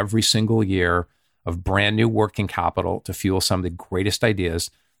invested every single year of brand new working capital to fuel some of the greatest ideas.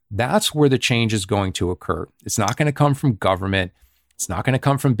 That's where the change is going to occur. It's not going to come from government. It's not going to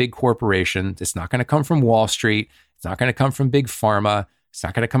come from big corporations. It's not going to come from Wall Street. It's not going to come from big pharma. It's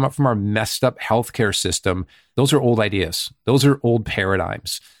not going to come up from our messed up healthcare system. Those are old ideas. Those are old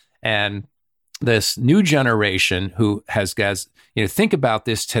paradigms. And this new generation who has, think about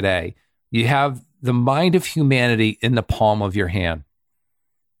this today. You have the mind of humanity in the palm of your hand.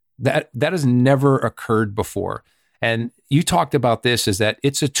 That has never occurred before. And you talked about this, is that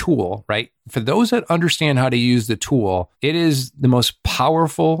it's a tool, right? For those that understand how to use the tool, it is the most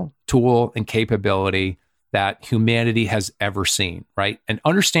powerful tool and capability that humanity has ever seen, right? And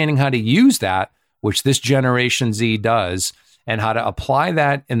understanding how to use that, which this Generation Z does, and how to apply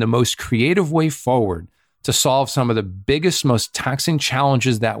that in the most creative way forward to solve some of the biggest, most taxing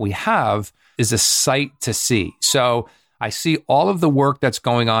challenges that we have is a sight to see. So I see all of the work that's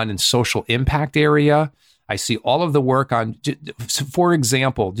going on in social impact area. I see all of the work on, for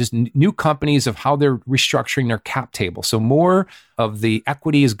example, just new companies of how they're restructuring their cap table. So more of the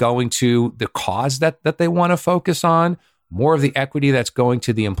equity is going to the cause that they want to focus on, more of the equity that's going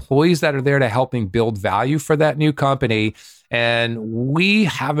to the employees that are there to helping build value for that new company. And we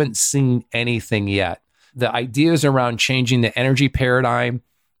haven't seen anything yet. The ideas around changing the energy paradigm,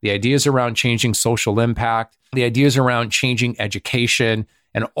 the ideas around changing social impact, the ideas around changing education,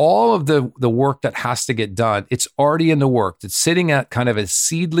 and all of the work that has to get done, it's already in the works. It's sitting at kind of a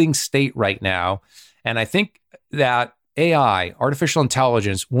seedling state right now. And I think that AI, artificial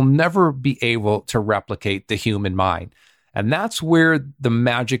intelligence, will never be able to replicate the human mind. And that's where the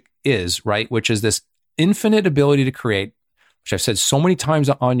magic is, right? Which is this infinite ability to create, which I've said so many times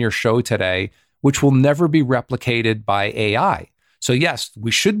on your show today, which will never be replicated by AI. So yes,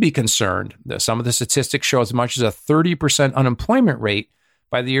 we should be concerned. Some of the statistics show as much as a 30% unemployment rate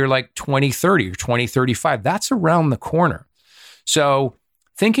by the year like 2030 or 2035. That's around the corner. So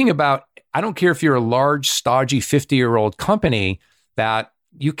thinking about, I don't care if you're a large, stodgy 50-year-old company, that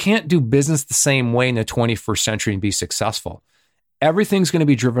you can't do business the same way in the 21st century and be successful. Everything's going to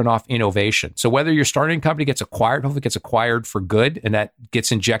be driven off innovation. So whether your starting company gets acquired, hopefully gets acquired for good, and that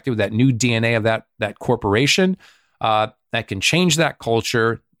gets injected with that new DNA of that corporation, that can change that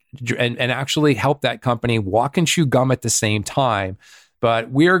culture and actually help that company walk and chew gum at the same time.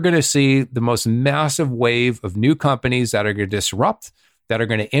 But we are going to see the most massive wave of new companies that are going to disrupt, that are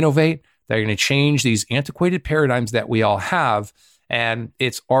going to innovate, that are going to change these antiquated paradigms that we all have. And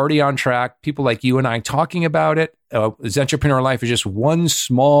it's already on track. People like you and I talking about it. Zentrepreneur Life is just one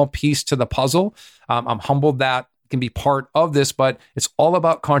small piece to the puzzle. I'm humbled that can be part of this, but it's all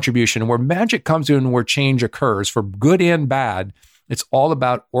about contribution. And where magic comes in, where change occurs for good and bad, it's all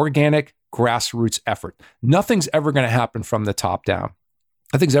about organic grassroots effort. Nothing's ever going to happen from the top down.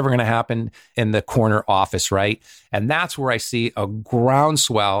 Nothing's ever going to happen in the corner office, right? And that's where I see a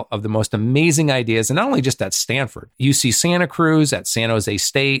groundswell of the most amazing ideas. And not only just at Stanford, UC Santa Cruz, at San Jose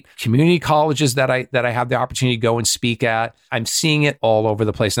State, community colleges that I have the opportunity to go and speak at. I'm seeing it all over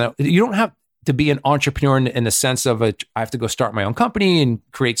the place. Now, you don't have to be an entrepreneur in the sense of I have to go start my own company and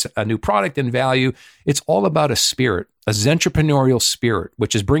create a new product and value. It's all about a spirit, a Zentrepreneur spirit,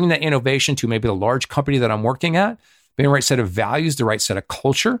 which is bringing that innovation to maybe the large company that I'm working at, being the right set of values, the right set of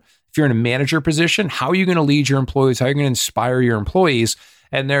culture. If you're in a manager position, how are you going to lead your employees? How are you going to inspire your employees?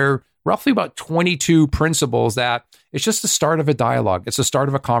 And they're roughly about 22 principles that it's just the start of a dialogue. It's the start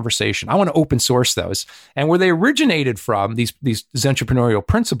of a conversation. I want to open source those. And where they originated from, these Zentrepreneur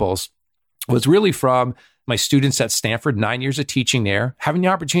principles, was really from my students at Stanford, 9 years of teaching there, having the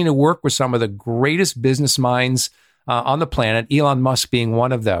opportunity to work with some of the greatest business minds on the planet, Elon Musk being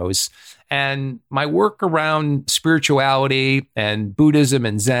one of those. And my work around spirituality and Buddhism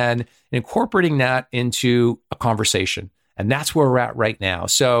and Zen, incorporating that into a conversation. And that's where we're at right now.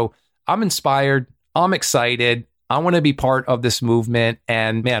 So I'm inspired. I'm excited. I want to be part of this movement.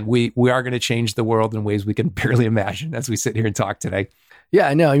 And man, we are going to change the world in ways we can barely imagine as we sit here and talk today. Yeah,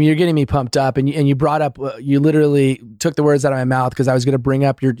 I know. I mean, you're getting me pumped up, and you brought up, you literally took the words out of my mouth, because I was going to bring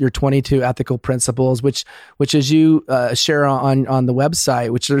up your 22 ethical principles, which as you share on the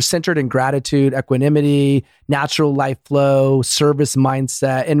website, which are centered in gratitude, equanimity, natural life flow, service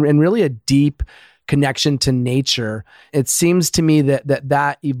mindset, and really a deep connection to nature. It seems to me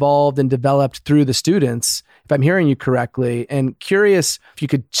that evolved and developed through the students, if I'm hearing you correctly. And curious if you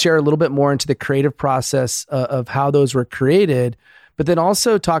could share a little bit more into the creative process of how those were created. But then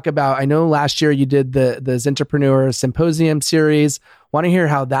also talk about, I know last year you did the Zentrepreneur Symposium series. Want to hear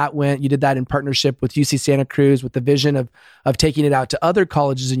how that went. You did that in partnership with UC Santa Cruz with the vision of taking it out to other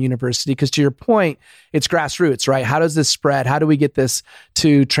colleges and universities. Because to your point, it's grassroots, right? How does this spread? How do we get this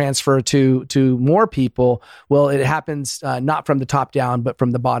to transfer to more people? Well, it happens not from the top down, but from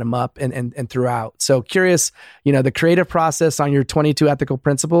the bottom up and throughout. So curious, the creative process on your 22 ethical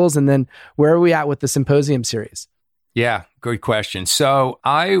principles, and then where are we at with the Symposium series? Yeah, good question. So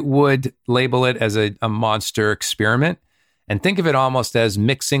I would label it as a monster experiment, and think of it almost as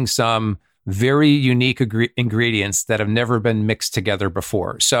mixing some very unique ingredients that have never been mixed together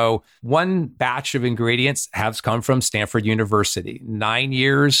before. So one batch of ingredients has come from Stanford University. 9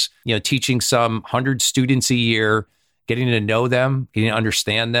 years, teaching some 100 students a year, getting to know them, getting to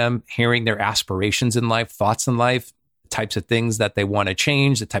understand them, hearing their aspirations in life, thoughts in life, types of things that they want to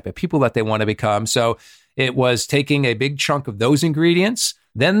change, the type of people that they want to become. So it was taking a big chunk of those ingredients,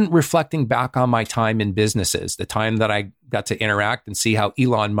 then reflecting back on my time in businesses, the time that I got to interact and see how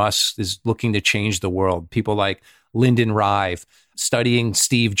Elon Musk is looking to change the world. People like Lyndon Rive, studying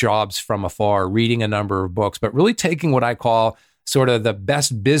Steve Jobs from afar, reading a number of books, but really taking what I call sort of the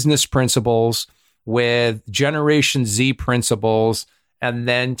best business principles with Generation Z principles, and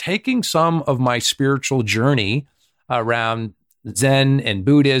then taking some of my spiritual journey around Zen and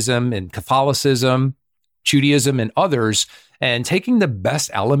Buddhism and Catholicism, Judaism and others, and taking the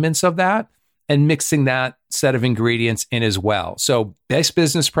best elements of that and mixing that set of ingredients in as well. So best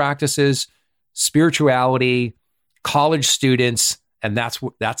business practices, spirituality, college students, and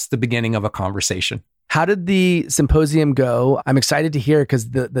that's the beginning of a conversation. How did the symposium go? I'm excited to hear, because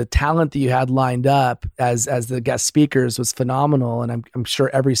the talent that you had lined up as the guest speakers was phenomenal, and I'm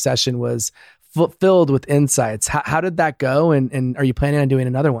sure every session was filled with insights. How did that go? And are you planning on doing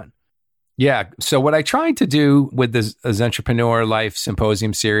another one? Yeah. So what I tried to do with the Zentrepreneur Life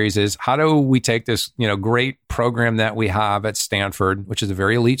Symposium series is, how do we take this, great program that we have at Stanford, which is a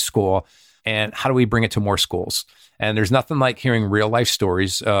very elite school, and how do we bring it to more schools? And there's nothing like hearing real life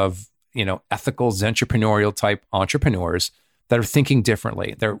stories of, ethical Zentrepreneur type entrepreneurs that are thinking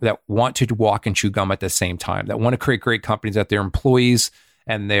differently, that want to walk and chew gum at the same time, that want to create great companies that their employees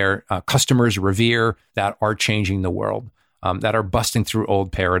and their customers revere, that are changing the world, that are busting through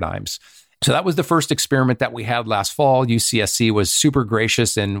old paradigms. So that was the first experiment that we had last fall. UCSC was super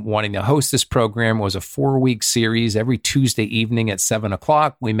gracious in wanting to host this program. It was a 4-week series. Every Tuesday evening at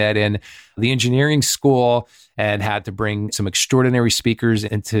 7:00, we met in the engineering school and had to bring some extraordinary speakers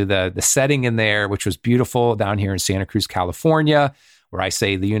into the setting in there, which was beautiful, down here in Santa Cruz, California, where I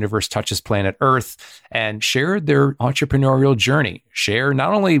say the universe touches planet Earth, and share their entrepreneurial journey. Share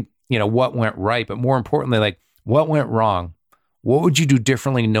not only, what went right, but more importantly, like, what went wrong? What would you do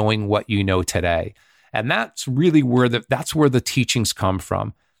differently knowing what you know today? And that's really where the teachings come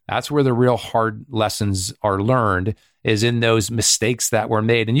from. That's where the real hard lessons are learned, is in those mistakes that were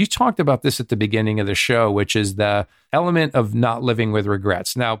made. And you talked about this at the beginning of the show, which is the element of not living with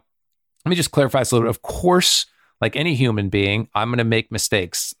regrets. Now, let me just clarify this a little bit. Of course, like any human being, I'm going to make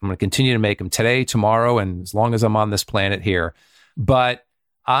mistakes. I'm going to continue to make them today, tomorrow, and as long as I'm on this planet here. But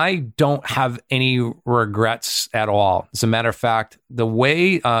I don't have any regrets at all. As a matter of fact, the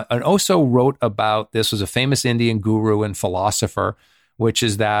way an Osho wrote about this, was a famous Indian guru and philosopher, which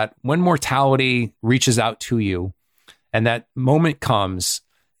is that when mortality reaches out to you and that moment comes,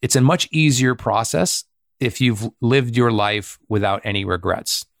 it's a much easier process if you've lived your life without any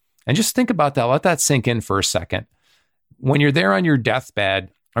regrets. And just think about that. Let that sink in for a second. When you're there on your deathbed,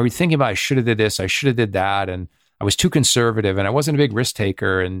 are you thinking about, I should have did this, I should have did that, and I was too conservative, and I wasn't a big risk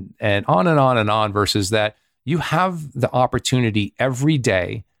taker, and on and on and on, versus that you have the opportunity every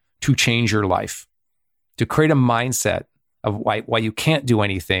day to change your life, to create a mindset of why you can't do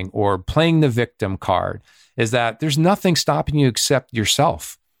anything, or playing the victim card, is that there's nothing stopping you except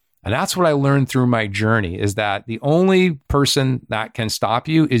yourself. And that's what I learned through my journey, is that the only person that can stop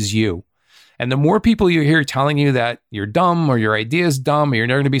you is you. And the more people you hear telling you that you're dumb, or your idea is dumb, or you're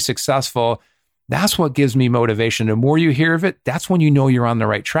never going to be successful, that's what gives me motivation. The more you hear of it, that's when you know you're on the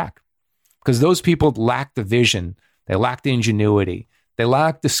right track. because those people lack the vision, they lack the ingenuity, they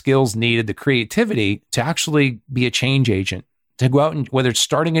lack the skills needed, the creativity to actually be a change agent, to go out and whether it's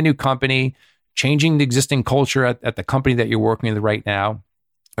starting a new company, changing the existing culture at the company that you're working with right now,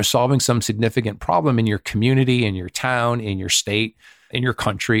 or solving some significant problem in your community, in your town, in your state, in your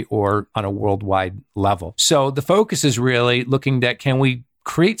country, or on a worldwide level. So the focus is really looking at, can we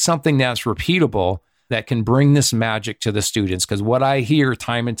create something that's repeatable that can bring this magic to the students? Because what I hear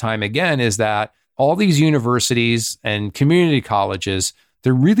time and time again is that all these universities and community colleges,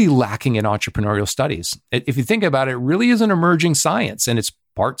 they're really lacking in entrepreneurial studies. If you think about it, it really is an emerging science, and it's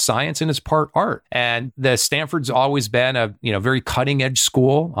part science and it's part art. And the Stanford's always been a very cutting edge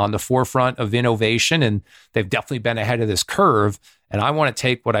school on the forefront of innovation, and they've definitely been ahead of this curve. And I want to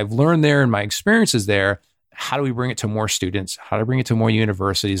take what I've learned there and my experiences there. How do we bring it to more students? How do we bring it to more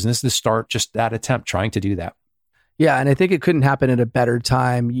universities? And this is the start, just that attempt, trying to do that. Yeah, and I think it couldn't happen at a better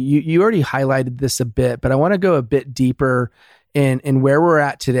time. You already highlighted this a bit, but I want to go a bit deeper in where we're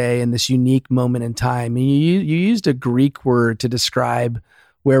at today in this unique moment in time. And you used a Greek word to describe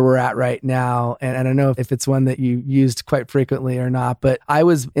where we're at right now. And I don't know if it's one that you used quite frequently or not, but I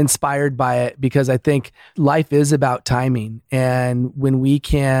was inspired by it because I think life is about timing. And when we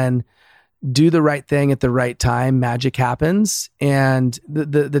can do the right thing at the right time, magic happens. And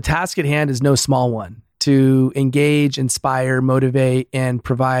the task at hand is no small one: to engage, inspire, motivate, and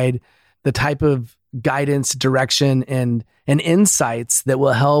provide the type of guidance, direction, and insights that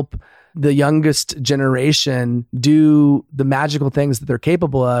will help the youngest generation do the magical things that they're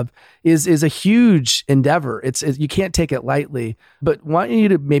capable of is a huge endeavor. You can't take it lightly, but want you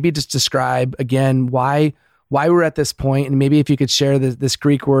to maybe just describe again why we're at this point, and maybe if you could share this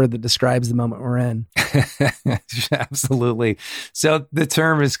Greek word that describes the moment we're in. Absolutely. So the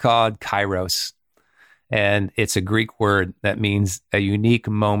term is called kairos, and it's a Greek word that means a unique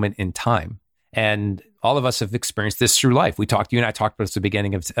moment in time. And all of us have experienced this through life. You and I talked about this at the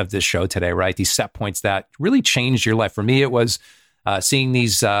beginning of this show today, right? These set points that really changed your life. For me, it was seeing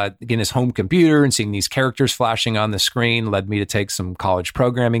these, again, this home computer and seeing these characters flashing on the screen led me to take some college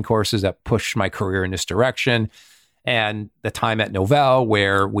programming courses that pushed my career in this direction. And the time at Novell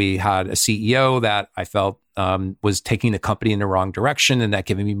where we had a CEO that I felt was taking the company in the wrong direction, and that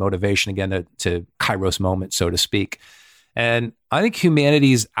giving me motivation again to Kairos moment, so to speak. And I think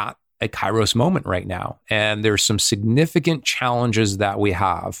humanity's at a Kairos moment right now. And there's some significant challenges that we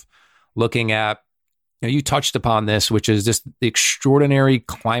have looking at, you touched upon this, which is just the extraordinary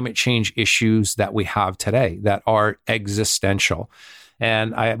climate change issues that we have today that are existential.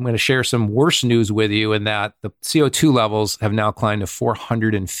 And I'm going to share some worse news with you in that the CO2 levels have now climbed to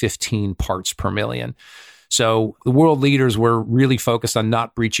 415 parts per million. So the world leaders were really focused on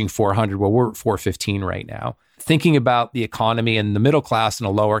not breaching 400. Well, we're at 415 right now. Thinking about the economy, and the middle class and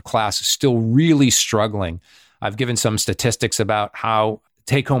the lower class is still really struggling. I've given some statistics about how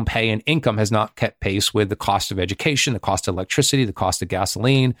take-home pay and income has not kept pace with the cost of education, the cost of electricity, the cost of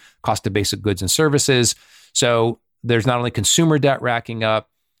gasoline, cost of basic goods and services. So there's not only consumer debt racking up,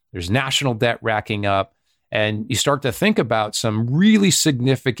 there's national debt racking up, and you start to think about some really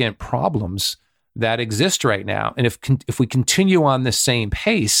significant problems that exist right now. And if we continue on the same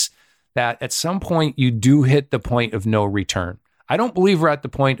pace, that at some point you do hit the point of no return. I don't believe we're at the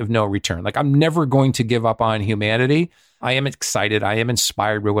point of no return. Like, I'm never going to give up on humanity. I am excited. I am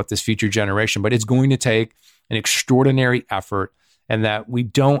inspired by what this future generation, but it's going to take an extraordinary effort, and that we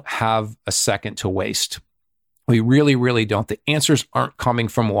don't have a second to waste. We really, really don't. The answers aren't coming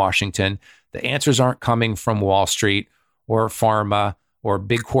from Washington. The answers aren't coming from Wall Street or pharma or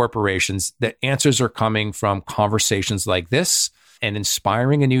big corporations. The answers are coming from conversations like this, and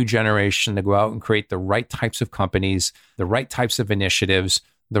inspiring a new generation to go out and create the right types of companies, the right types of initiatives,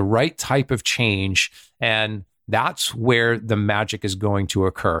 the right type of change. And that's where the magic is going to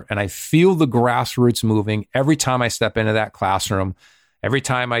occur. And I feel the grassroots moving every time I step into that classroom, every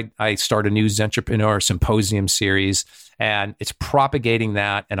time I start a new Zentrepreneur symposium series, and it's propagating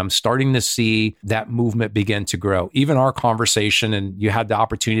that. And I'm starting to see that movement begin to grow. Even our conversation, and you had the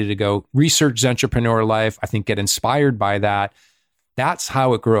opportunity to go research Zentrepreneur life, I think get inspired by that. That's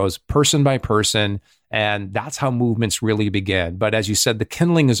how it grows, person by person. And that's how movements really begin. But as you said, the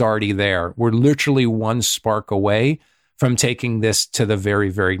kindling is already there. We're literally one spark away from taking this to the very,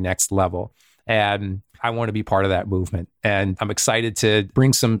 very next level. And I want to be part of that movement. And I'm excited to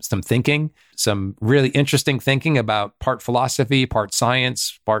bring some thinking, some really interesting thinking about part philosophy, part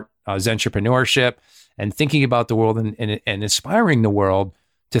science, part Zentrpreneurship, and thinking about the world and inspiring the world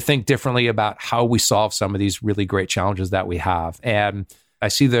to think differently about how we solve some of these really great challenges that we have. And I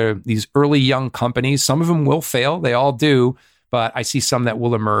see these early young companies, some of them will fail, they all do, but I see some that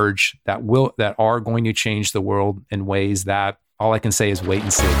will emerge that are going to change the world in ways that all I can say is wait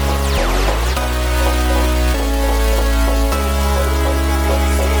and see.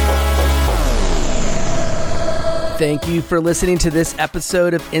 Thank you for listening to this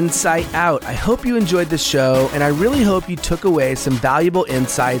episode of Insight Out. I hope you enjoyed the show, and I really hope you took away some valuable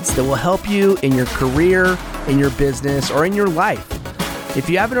insights that will help you in your career, in your business, or in your life. If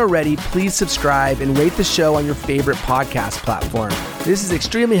you haven't already, please subscribe and rate the show on your favorite podcast platform. This is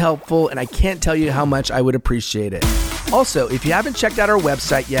extremely helpful, and I can't tell you how much I would appreciate it. Also, if you haven't checked out our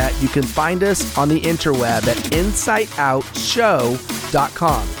website yet, you can find us on the interweb at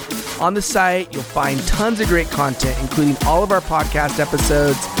insightoutshow.com. On the site, you'll find tons of great content, including all of our podcast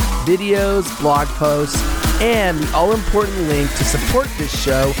episodes, videos, blog posts, and the all-important link to support this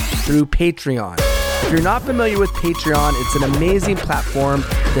show through Patreon. If you're not familiar with Patreon, it's an amazing platform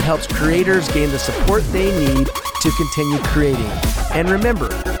that helps creators gain the support they need to continue creating. And remember,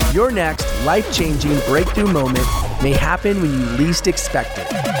 your next life-changing breakthrough moment may happen when you least expect it.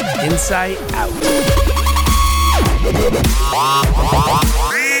 Insight out.